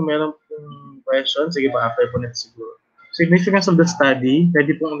natin kung meron pong question. Sige pa, after po natin siguro. Significance of the study,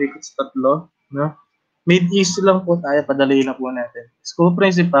 pwede pong ulikot sa tatlo. No? Made easy lang po tayo, padali na po natin. School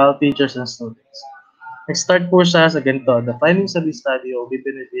principal, teachers, and students. Nag-start po siya sa ganito. The findings of the study will be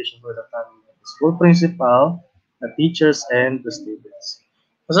beneficial for the family. The school principal, the teachers, and the students.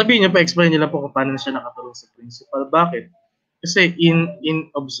 Sabihin niyo pa, explain niyo lang po kung paano siya nakatulong sa principal. Bakit? Kasi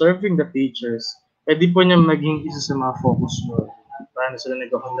in observing the teachers, pwede po niya maging isa sa mga focus mo. Paano sila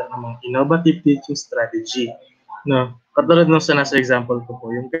nag-conduct ng mga innovative teaching strategy. No? Katulad nung sa nasa example ko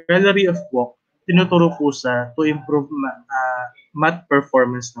po, yung gallery of work, tinuturo po sa to improve math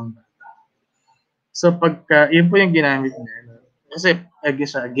performance ng bata. So pagka, yun po yung ginamit niya. No? Kasi,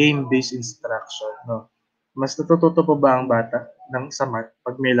 siya, game-based instruction. No? Mas natututo po ba ang bata ng sa math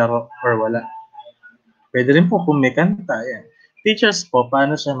pag may laro or wala? Pwede rin po kung may kanta. Yan. Teachers po,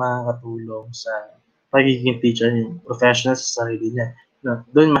 paano siya makakatulong sa pagiging teacher niya, professional sa sarili niya. No,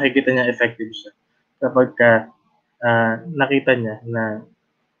 doon makikita niya effective siya. Kapag nakita niya na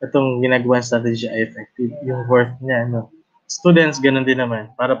itong ginagawang strategy ay effective, yung worth niya. No? Students, ganun din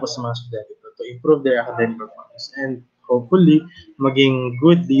naman, para po sa mga estudyante to improve their academic performance and hopefully maging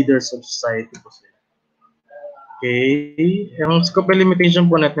good leaders of society po sila. Okay. Yung scope and limitation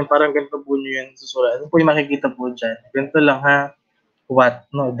po natin, parang ganito po nyo yan susulat. Ano po yung makikita po dyan? Ganito lang ha. What?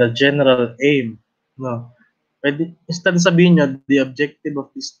 No, the general aim. No. Pwede, instead sabihin nyo, the objective of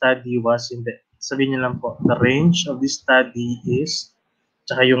this study was, hindi. Sabihin nyo lang po, the range of this study is,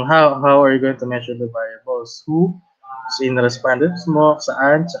 tsaka yung how are you going to measure the variables? Who? Sino respondents mo,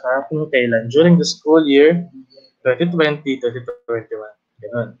 saan, tsaka kung kailan. During the school year, 2020, 2021.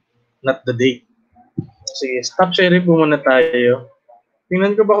 Ganun. Not the date. Sige, stop sharing po muna tayo.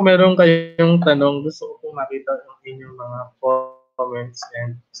 Tingnan ko ba kung meron kayong tanong. Gusto ko pong makita ang inyong mga comments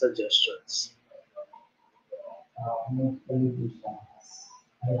and suggestions.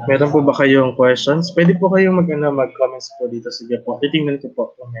 Meron po ba kayong questions? Pwede po kayong mag-comments po dito. Sige po, titingnan ko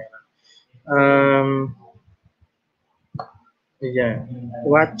po kung meron. Ayan.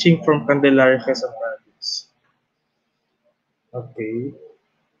 Watching from Candelaria, Quezon Province. Okay.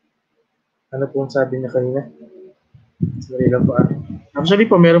 Ano pong sabi niya kanina? Sorry lang po. Actually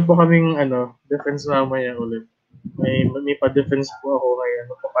po, meron po kaming defense mamaya ulit. May pa-defense po ako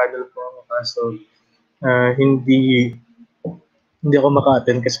ngayon. Magpa-paddle po ako kaso hindi ako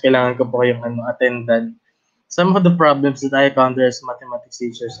maka-attend kasi kailangan ko po kayong attendant. Some of the problems that I encounter as mathematics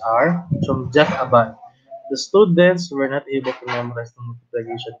teachers are from Jeff Abad. The students were not able to memorize the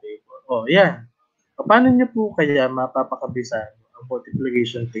multiplication table. Oh, yan. Paano niyo po kaya mapapakabisa ang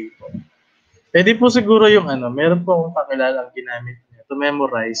multiplication table? Pwede po siguro yung meron po akong kakilalang ginamit niya to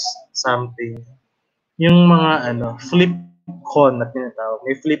memorize something. Yung mga flip con na tinatawag.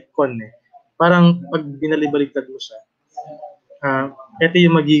 May flip con eh. Parang pag binalibaliktad mo siya, ito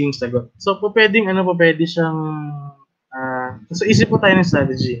yung magiging sagot. So, pwede siyang, so isip po tayo ng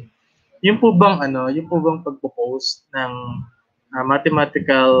strategy. Yung po bang pagpo-post ng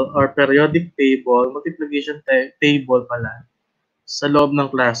mathematical or periodic table, multiplication table pala, sa loob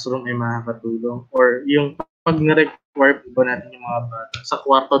ng classroom ay makakatulong. Or yung pag na-require po natin yung mga bata, sa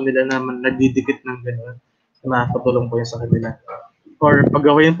kwarto nila naman nagdidikit ng gano'n, makakatulong po yun sa kanila. Or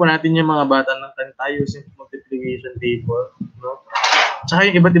paggawain po natin yung mga bata ng tayo using multiplication table, no? Tsaka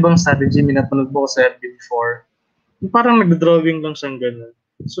yung iba't ibang strategy, minapanood po ko sa FB before. Yung parang nag-drawing lang siyang gano'n.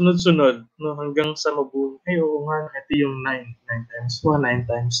 Sunod-sunod, no? Hanggang sa mabuhay. Ay, oo nga, ito yung 9. 9 times 1,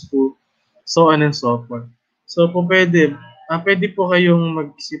 9 times 2. So on and so forth. So po pwede po kayong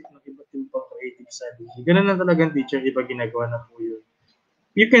mag-isip ng iba't ibang creative strategy. Ganun na talagang teacher, iba ginagawa na po yun.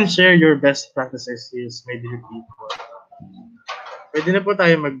 You can share your best practices with maybe people. Pwede na po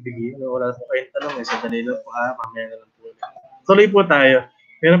tayo magbigay. Wala po kayong tanong eh. Sadali lang po mamaya na lang po. Tuloy po tayo.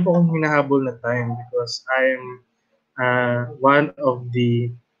 Meron po akong hinahabol na time because I'm one of the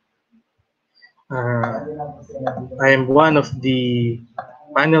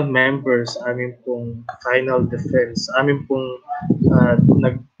panel members amin pong final defense. Amin pong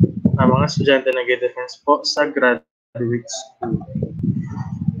mga estudyante nag-defense po sa graduate school.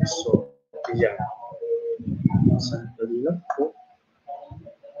 So, yeah. Sandali lang po.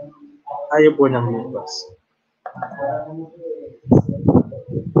 Ayaw po ng lumabas.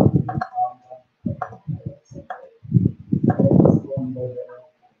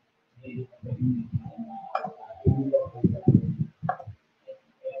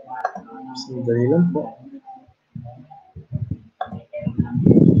 Sandali lang po.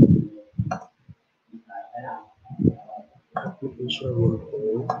 Application will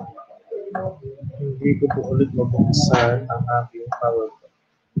go. Hindi ko po ulit mabuksan ang aking PowerPoint.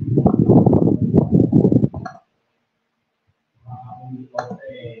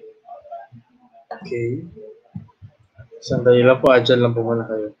 Okay. Sandali lang po. Adyan lang po muna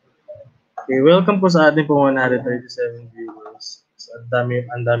kayo. Okay, welcome po sa ating po 137 viewers. So,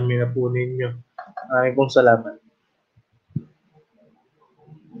 ang dami na po ninyo. Maraming pong salamat.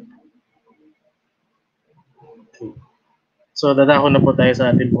 Okay. So, dadako na po tayo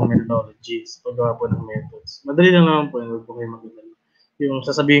sa ating pong methodologies. Paggawa po ng methods. Madali lang naman po. Huwag po kayo magdala. Yung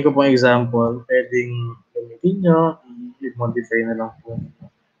sasabihin ko pong example, pwedeng gamitin nyo, i-modify na lang po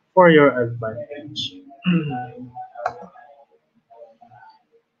for your advantage.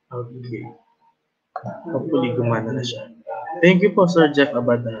 Okay. Hopefully, gumana na siya. Thank you po, Sir Jeff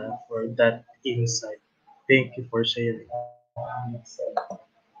Abada, for that insight. Thank you for sharing.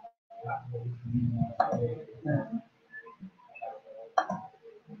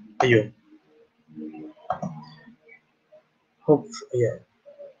 Ayun. Hope, ayan.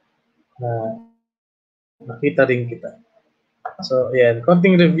 Nakita rin kita. So, ayan.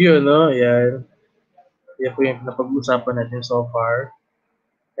 Konting review, no? Ayan. Yan po yung napag-usapan natin so far.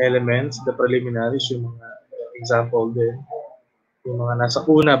 Elements, the preliminaries, yung mga example din. Yung mga nasa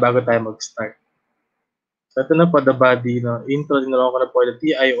una bago tayo mag-start. So, ito na po, the body, no? Intro, dinalaw ko na po the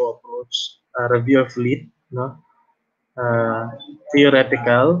TIO approach, review of lead, no?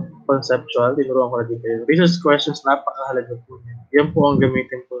 theoretical, conceptual, tinuruan ko na din kayo. Research questions, napakahalaga po yan. Yan po ang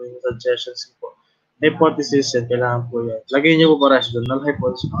gamitin po yung suggestions po. Hypothesis yan, kailangan po yan. Lagay niyo po para doon, null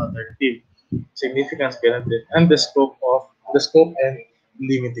hypothesis ng alternative. Significance, ganun din. And the scope and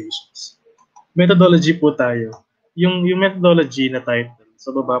limitations. Methodology po tayo. Yung methodology na title,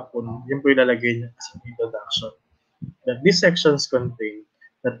 sa baba po, yun po ilalagay niya as introduction. That these sections contain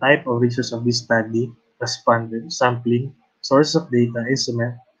the type of research of this study, respondent, sampling, source of data,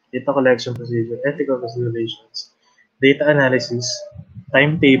 instrument, data collection procedure, ethical considerations, data analysis,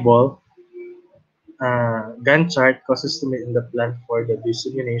 timetable, Gantt chart, cost estimate, and the plan for the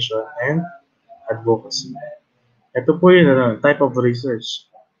dissemination and advocacy. Ito po yung type of research.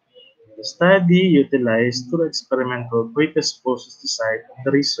 The study utilized through experimental presupposes design of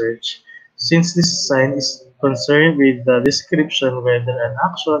the research, since this design is concerned with the description whether an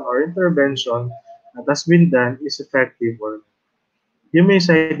action or intervention that has been done is effective or not. Yung may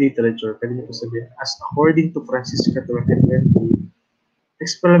side literature, pwede nyo po sabihin, as according to Francisca 2020,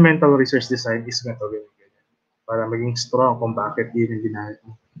 experimental research design is ganito, para maging strong kung bakit yun yung ginamit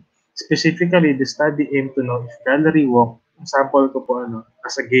mo. Specifically, the study aimed to know if gallery walk, sample ko po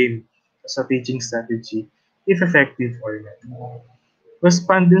as a game, as a teaching strategy, if effective or not.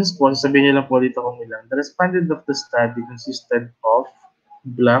 Respondents po, sabihin niyo lang po dito kung ilan. The respondent of the study consisted of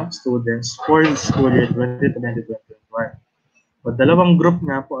blank students for the school year 2020-2021. O dalawang group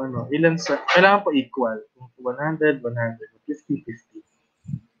nga po, ilan sa, kailangan po equal. 100, 100, 50, 50.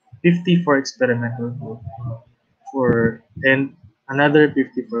 50 for experimental group. And another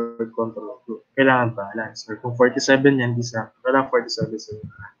 50 for control group. Kailangan balance. Or kung 47 yan, di sa, kailangan 47 sa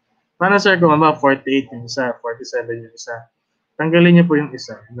Paano sir kung 48 yung isa, 47 yung isa? Tanggalin niyo po yung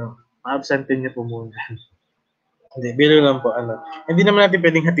isa. Pa-absentin niyo po muna. Hindi, biro lang po. Hindi naman natin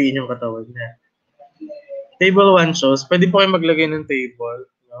pwedeng hatiin yung katawan niya. Table 1 shows, pwede po kayo maglagay ng table.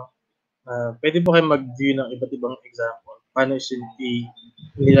 Pwede po kayo mag-view ng iba't ibang example. Paano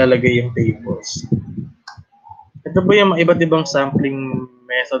nilalagay yung tables. Ito po yung iba't ibang sampling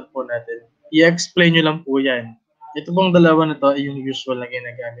method po natin. I-explain nyo lang po yan. Ito pong dalawa na to ay yung usual na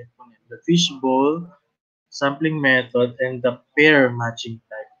ginagamit po niya. The fishbowl, sampling method, and the pair matching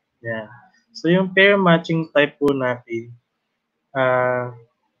type. Yeah. So yung pair matching type po natin,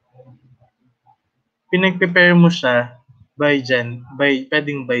 pinag-prepare mo siya pwedeng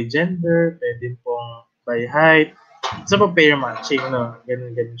by gender, pwedeng pong by height. So po pair matching,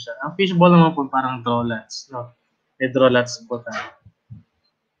 ganun siya. Ang fishbowl naman po parang drawlets, May drawlets po tayo.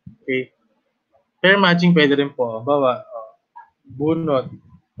 Okay. Pair matching pwede rin po. Bawa, bunot.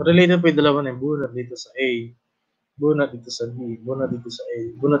 Related po yung dalawa na bunot dito sa A. Bunot dito sa B. Bunot dito sa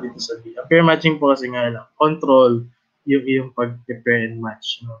A. Bunot dito sa B. Ang pair matching po kasi nga lang, control yung pag-prepare and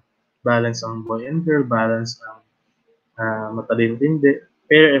match. Balance ang boy and girl, balance ang matalino hindi.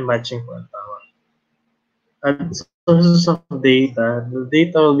 Pair and matching po ang tawag. At sources of data, the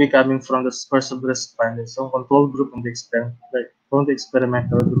data will be coming from the source of respondents, so control group from the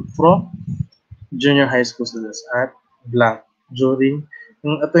experimental group from junior high school students at blank during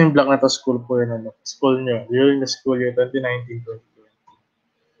ito yung blank na to school po yun school nyo during the school year 2019-2020.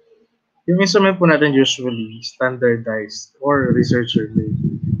 Yung instrument po natin usually standardized or researcher made.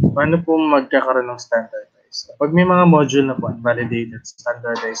 Paano po magkakaroon ng standardized? Pag may mga module na po validated,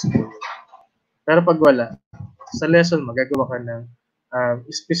 standardized po yun. Pero pag wala, sa lesson magagawa ka ng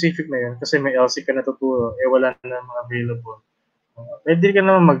specific na yun kasi may LC ka natuturo, wala na mga available. Pwede ka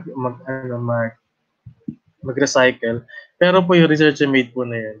naman mag-recycle. Pero po yung researcher made po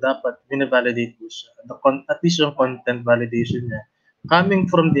na yun, dapat binavalidate po siya. At least yung content validation niya, coming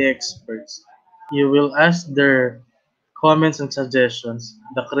from the experts, you will ask their comments and suggestions,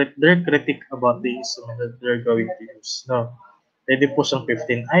 their critique about the instrument that they're going to use. Pwede po siyang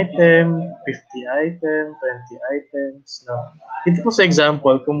 15 item, 50 item, 20 items. Ito po sa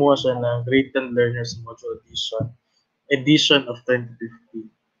example, kumuha siya ng Grade 10 Learners Module Edition of 2015.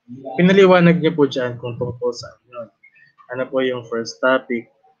 Pinaliwanag niya po dyan kung tungkol sa ano po yung first topic,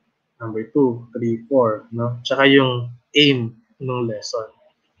 number 2, 3, 4, Tsaka yung aim ng lesson.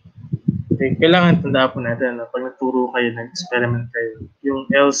 Okay, kailangan tandaan po natin pag nagturo kayo, nag-experiment kayo, yung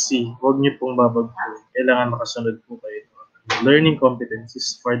LC, huwag niyo pong babagpuin. Kailangan makasunod po kayo. Learning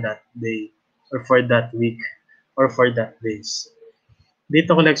competencies for that day, or for that week, or for that days.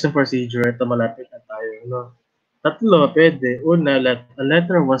 Data collection procedure, ito malapit na tayo. Tatlo, pwede. Una, a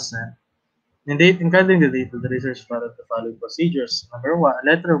letter was sent. In gathering the data, the research followed the following procedures. Number 1, a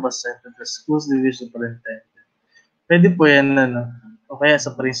letter was sent to the school's division superintendent. Pwede po yan, o kaya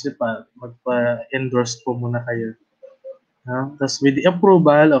sa principal, magpa-endorse po muna kayo. Thus, with the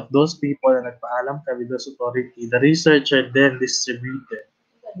approval of those people na nagpaalam ka with those authority, the researcher then distributed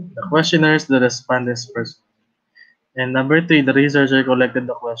the questionnaires to the respondents person. And number 3, the researcher collected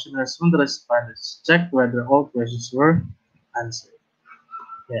the questionnaires from the respondents, checked whether all questions were answered.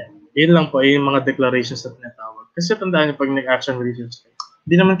 Yeah. Yun lang po, yung mga declarations na tinatawag. Kasi tandaan niyo, pag nag-action research kayo,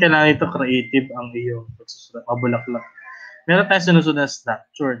 hindi naman kailangan ito creative ang iyong pagsusulat, mabulaklak. Meron tayo sinusunod na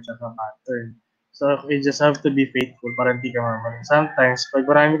structure at pattern. So, you just have to be faithful para hindi ka mamali. Sometimes, pag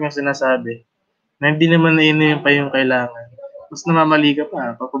marami kang sinasabi, na hindi naman na yun pa yung kailangan, mas namamali ka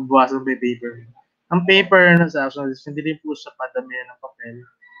pa, papabawasan pa yung paper. Ang paper na sa action research, hindi rin po siya padamihan ng papel.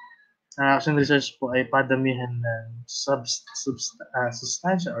 Ang action research po ay padamihan ng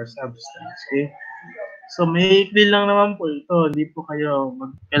sustansya or substance. Okay? So, may ikli lang naman po ito. Hindi po kayo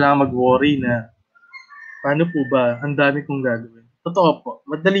kailangan mag-worry na paano po ba? Ang dami kong gagawin. Totoo po.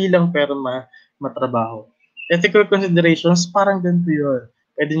 Madali lang pero matrabaho. Ethical considerations, parang ganito yun.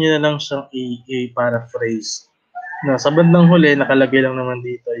 Pwede nyo na lang siyang i-paraphrase. No, sa bandang huli, nakalagay lang naman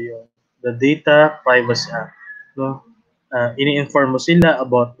dito yung the Data Privacy Act. No? Ini-inform mo sila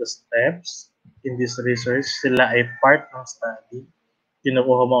about the steps in this research. Sila ay part ng study.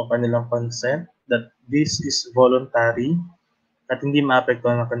 Kinukuha mo ang kanilang consent that this is voluntary at hindi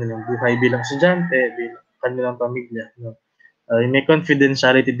maapektuhan ang kanilang buhay bilang estudyante, bilang kanilang pamilya. No? May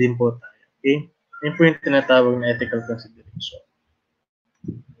confidentiality din po tayo. Okay? Yung po yung tinatawag na ethical consideration.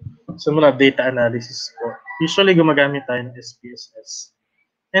 So muna, data analysis po. Usually, gumagamit tayo ng SPSS.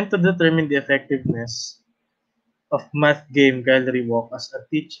 And to determine the effectiveness of math game gallery walk as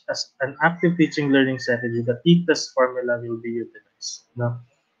an active teaching learning strategy, the t-test formula will be utilized. No?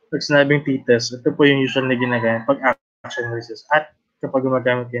 Pag sinabing t-test, ito po yung usual na ginagamit pag action research at kapag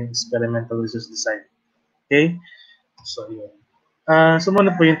gumagamit yung experimental research design. Okay? So, yun.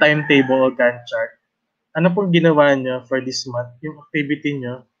 Sumunod po yung timetable o Gantt chart. Ano pong ginawa nyo for this month? Yung activity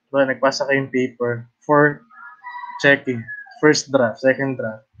nyo, nagpasa kayong paper for checking. First draft, second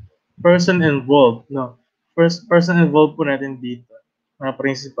draft. Person involved, no? First person involved po natin dito. Mga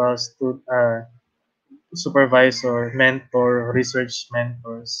principals, supervisor, mentor, research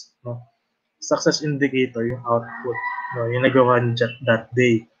mentors, no? Success indicator, yung output, no? Yung nagawa niyo that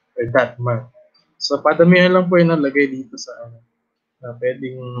day or that month. So, padamihan lang po yung nalagay dito sa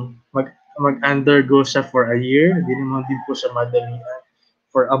pwedeng mag-undergo siya for a year. Hindi naman din po siya madalian.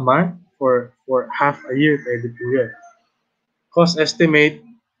 For a month, for half a year, pwede po yun. Cost estimate,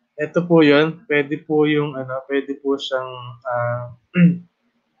 ito po yun. Pwede po yung, pwede po siyang,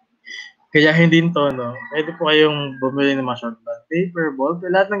 kaya hindi to, no? Pwede po kayong bumili ng mga short band paper, ball,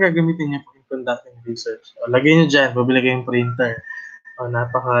 lahat ng gagamitin niyo po in conducting research. Lagay niyo dyan, bumili kayong printer.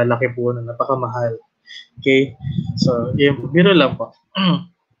 Napakalaki po na, napakamahal. Okay? So, yun, biro lang po.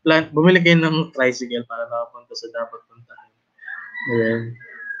 Bumili kayo ng tricycle para nakapunta sa dapat puntahan. Ayan.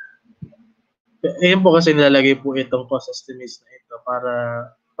 Ayan po kasi nilalagay po itong cost estimates na ito para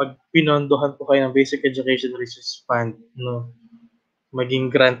pag pinondohan po kayo ng Basic Education Research Fund, no, maging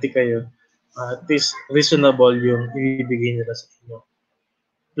grantee kayo, at least reasonable yung ibibigay nila sa inyo.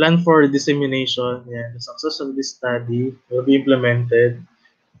 Plan for dissemination, yeah, the success of this study will be implemented,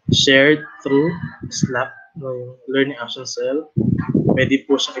 shared through Slack, no, yung Learning Action Cell. Pwede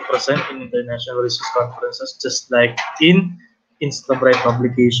po siya i-present in international research conferences just like in Instabright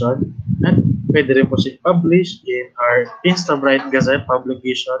publication. At pwede rin po siya i-publish in our Instabright Gazette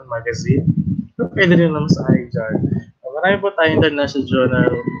publication magazine. At pwede rin naman sa iJar. Marami po tayo international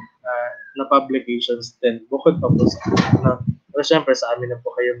journal na publications din. Bukod pa po sa pero syempre sa amin na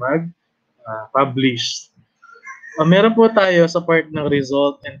po kayo mag-publish. Meron po tayo sa part ng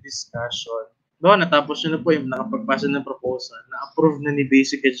result and discussion. No, natapos nyo na po yung nakapagpasa ng proposal, na-approve na ni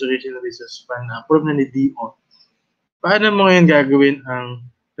Basic Education Research Fund, na-approve na ni DO. Paano mo ngayon gagawin ang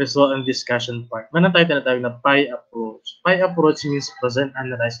result and discussion part? Meron tayo tinatawag na PI approach. PI approach means present,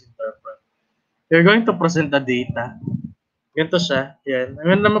 analyze, interpret. You're going to present the data. Ganito siya. Yan.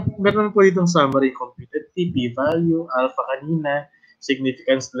 Meron po ditong summary, computed P value, alpha kanina,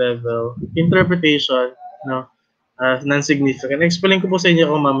 significance level, interpretation, no? Non-significant. Explain ko po sa inyo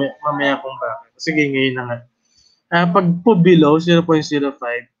kung mamaya kung bakit. Sige, ngayon na nga. Pag po below 0.05,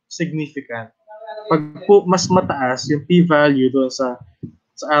 significant. Pag po mas mataas, yung p-value doon sa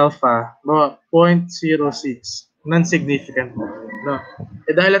alpha, 0.06, non-significant po. No?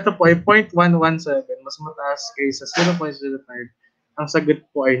 Dahil ito po ay 0.117, mas mataas kaysa 0.05, ang sagot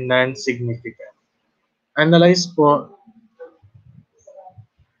po ay non-significant. Analyze po,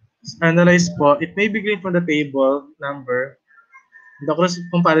 it may be gained from the table number, the cross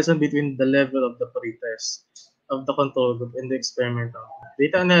comparison between the level of the pretest of the control group and the experimental.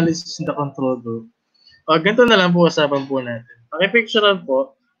 Data analysis in the control group. O, ganito na lang po usapan po natin. Pakipicturean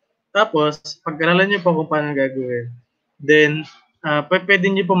po, tapos pag-aralan niyo po kung paano gagawin. Then, pwede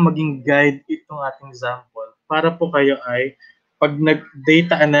niyo po maging guide itong ating example para po kayo ay pag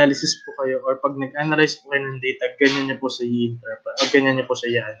nag-data analysis po kayo or pag nag-analyze po kayo ng data, ganyan niyo po siya i-interpret o ganyan niyo po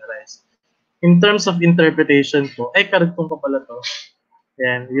siya i-analyze. In terms of interpretation po, ay karugtong pa pala to.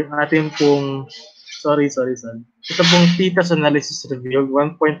 Yan, yung ating pong, sorry. Ito pong Theta's analysis revealed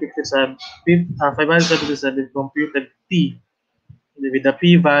 1.57, 577 computed T with a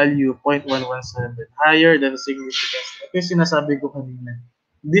p-value 0.117 higher than the significance. Ito yung sinasabi ko kanina.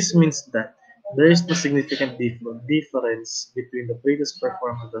 This means that there is no significant difference between the previous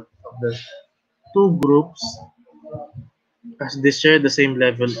performance of the two groups as they share the same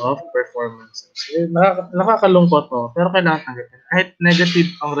level of performance. Nakakalungkot to, pero kailangan tanggapin. Kahit negative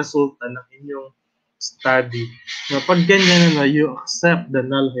ang resulta ng inyong study, no, pag ganyan, no, you accept the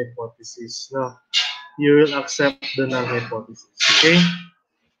null hypothesis. No? You will accept the null hypothesis. Okay?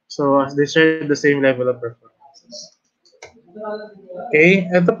 So, as they share the same level of performances. Okay?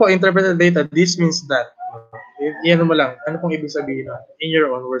 Ito po, interpreted data. This means that. Yan mo lang. Ano pong ibig sabihin na? In your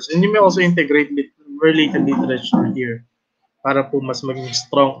own words. And you may also integrate related literature here para po mas maging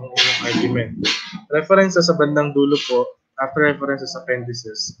strong ang inyong argument. References sa bandang dulo po, after references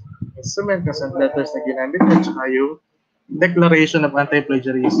appendices, instrument kasi letters na ginamit at saka yung Declaration of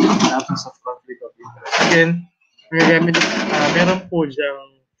Anti-Plagiarism in the absence of conflict of interest. Again, meron po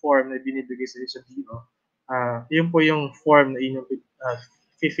diyang form na binibigay sa DO. Yun po yung form na inyong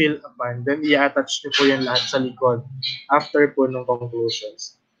fill upon, then i-attach nyo po yan lahat sa likod after po ng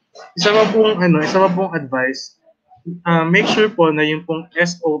conclusions. Isa pa pong advice, make sure po na yung pong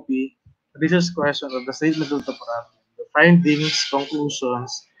SOP, research question of the statement of the problem, the findings,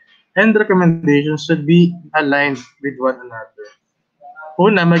 conclusions, and recommendations should be aligned with one another.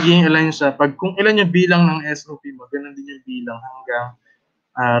 Una, magiging align siya. Kung ilan yung bilang ng SOP mo, ganun din yung bilang hanggang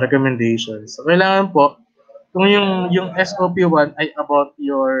recommendations. So, kailangan po, kung yung SOP1 ay about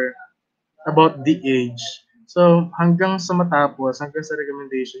the age. So, hanggang sa matapos, hanggang sa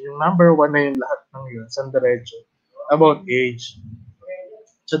recommendation, yung number 1 na yung lahat ng yun, sa diretso, about age.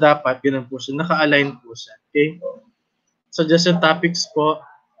 So, dapat, ganun po siya. Naka-align po siya. Okay? Suggested topics po,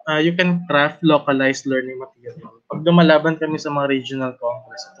 you can craft localized learning material. Pag lumalaban kami sa mga regional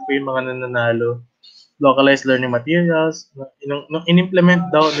congress, ito po yung mga nananalo, localized learning materials, nung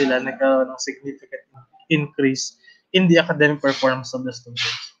in-implement daw nila, nagkaroon ng significant increase in the academic performance of the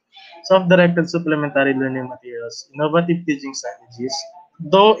students. Self-directed supplementary learning materials, innovative teaching strategies,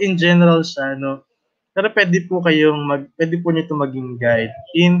 though in general siya, no, pero pwede po nyo ito maging guide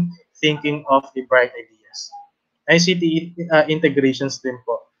in thinking of the bright ideas. ICT integrations din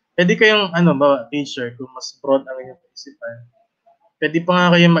po. Pwede kayong, teacher, kung mas broad ang inyong isipan, pwede pa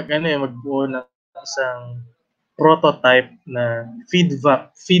nga kayo magbuo ng isang prototype na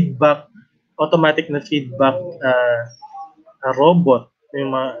feedback, automatic na feedback robot.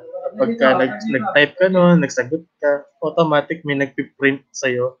 Yung pagka nag-type ka nagsagot ka, automatic may nagpiprint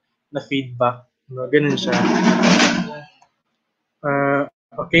sa'yo na feedback. No? Ganun siya.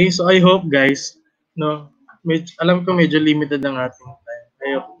 Okay, so I hope guys, alam ko medyo limited ang ating time.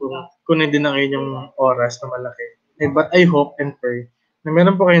 Ayoko kung kunin din ang inyong oras na malaki. But I hope and pray na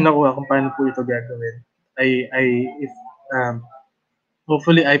meron po kayo nakuha kung paano po ito gagawin.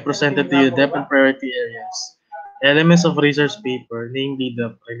 Hopefully I presented to you depth and priority areas, elements of research paper, namely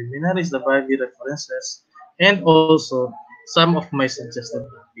the preliminaries, the body references, and also some of my suggested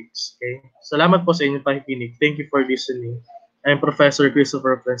topics. Okay? Salamat po sa inyong pakikinig. Thank you for listening. I'm Professor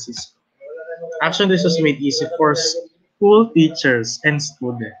Christopher Francisco. Action this was made easy for school teachers and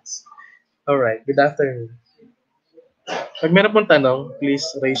students. Alright, good afternoon. Pag meron pong tanong, please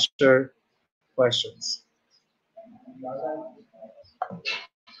raise your questions.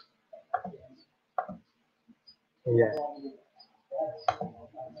 Ayan.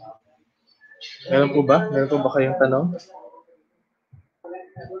 Meron po ba kayong tanong?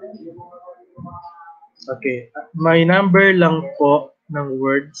 Okay. May number lang po ng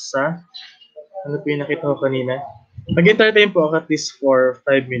words sa ano po yung nakita ko kanina. Mag-entertain po ako at least for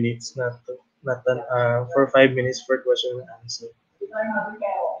 5 minutes for 5 minutes for question and answer.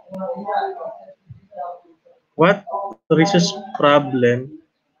 What research problem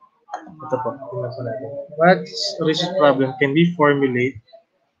what research problem can we formulate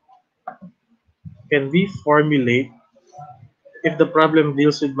if the problem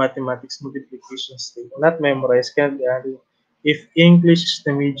deals with mathematics multiplication state, not memorized, can be handled if English is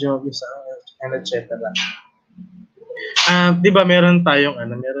the medium is and etc. Di ba meron nga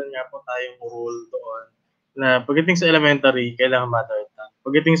po tayong rule doon na pagdating sa elementary, kailangan mother tongue.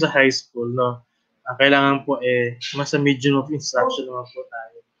 Pagdating sa high school, Ang kailangan po mas medium of instruction naman po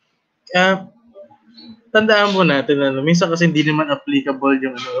tayo. Tandaan po natin, minsan kasi hindi naman applicable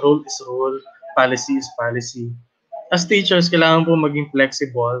yung rule is rule, policy is policy. As teachers, kailangan po maging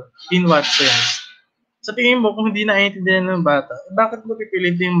flexible. In what sense? Sa tingin mo, kung hindi naiintindihan ng bata, bakit mo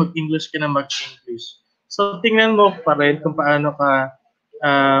pipilitin mag-English ka na mag-English? So, tingnan mo pa rin kung paano ka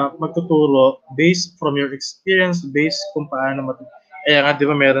magtuturo based from your experience, based kung paano matuturo. Kaya nga, di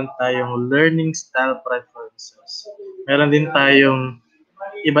ba, meron tayong learning style preferences. Meron din tayong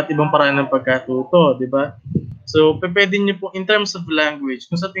iba't ibang paraan ng pagkatuto, di ba? So, pwede nyo po, in terms of language,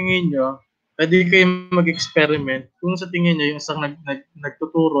 kung sa tingin nyo, pwede kayo mag-experiment kung sa tingin nyo yung isang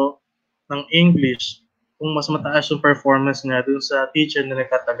nagtuturo ng English, kung mas mataas yung performance niya dun sa teacher na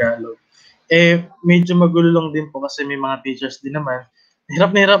nagtatagalog. Medyo magulo lang din po kasi may mga teachers din naman, hirap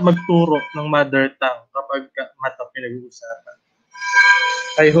na hirap magturo ng mother tongue kapag mata pinag-uusapan.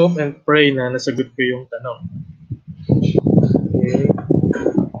 I hope and pray na nasagot ko yung tanong. Okay.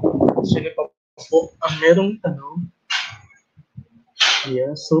 Sino pa po ang merong tanong?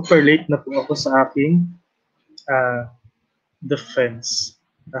 Yeah, super late na po ako sa aking defense.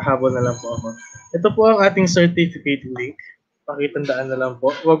 Nahabol na lang po ako. Ito po ang ating certificate link. Pakitandaan na lang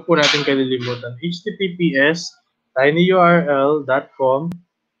po. Huwag po natin kalilimutan.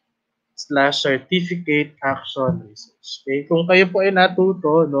 https://certificate-action-research. Okay? Kung kayo po ay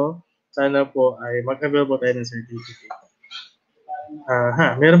natuto, no, sana po ay mag-avail po tayo ng certificate.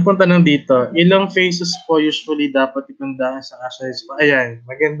 Meron pong tanong dito. Ilang phases po usually dapat itundaan sa assurance po? Ayan,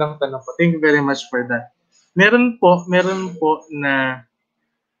 magandang tanong po. Thank you very much for that. Meron po na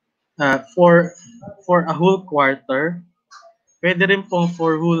for a whole quarter, pwede rin pong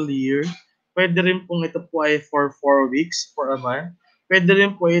for whole year, pwede rin pong ito po ay for 4 weeks, for a month, pwede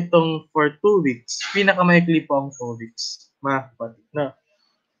rin po itong for 2 weeks. Pinakamaikli po ang 4 weeks. Mga kapatid, no?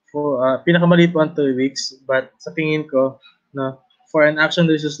 Pinakamaliit po ang 2 weeks, but sa tingin ko, no, for an action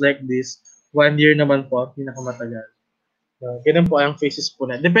research like this, 1 year naman po ang pinakamatagal. Ganun po ang phases po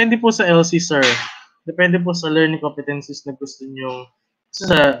na. Depende po sa LC, sir. Depende po sa learning competencies na gusto nyo.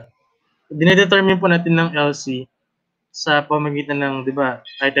 Dinedetermine po natin ng LC sa pamagitan ng, di ba,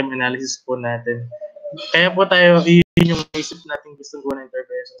 item analysis po natin. Kaya po tayo, yun yung isip natin gusto ko na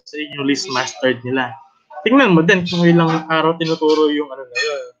intervention. So, yun yung least mastered nila. Tingnan mo din kung ilang araw tinuturo yung ano na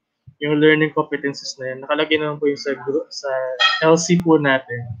yun, yung learning competencies na yun. Nakalagay naman po yung sa LC po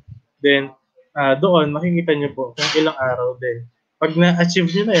natin. Then, doon, makikita nyo po kung ilang araw din. Pag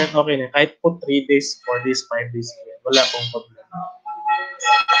na-achieve nyo na yan, okay na. Kahit po 3 days, 4 days, 5 days, wala pong problem.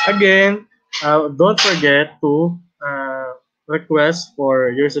 Again, don't forget to request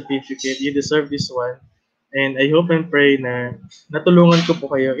for your certificate. You deserve this one. And I hope and pray na natulungan ko po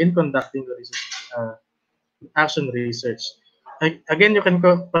kayo in conducting the research, action research. Again, you can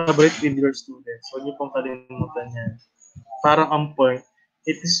collaborate with your students. Huwag niyo pong kalimutan yan. Parang on point,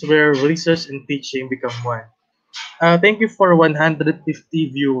 it is where research and teaching become one. Thank you for 150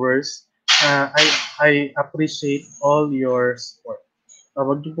 viewers. I appreciate all your support.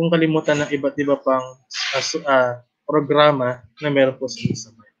 Huwag niyo pong kalimutan ng iba't iba pang programa na meron po sa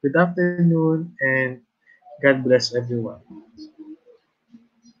sabay. Good afternoon and God bless everyone.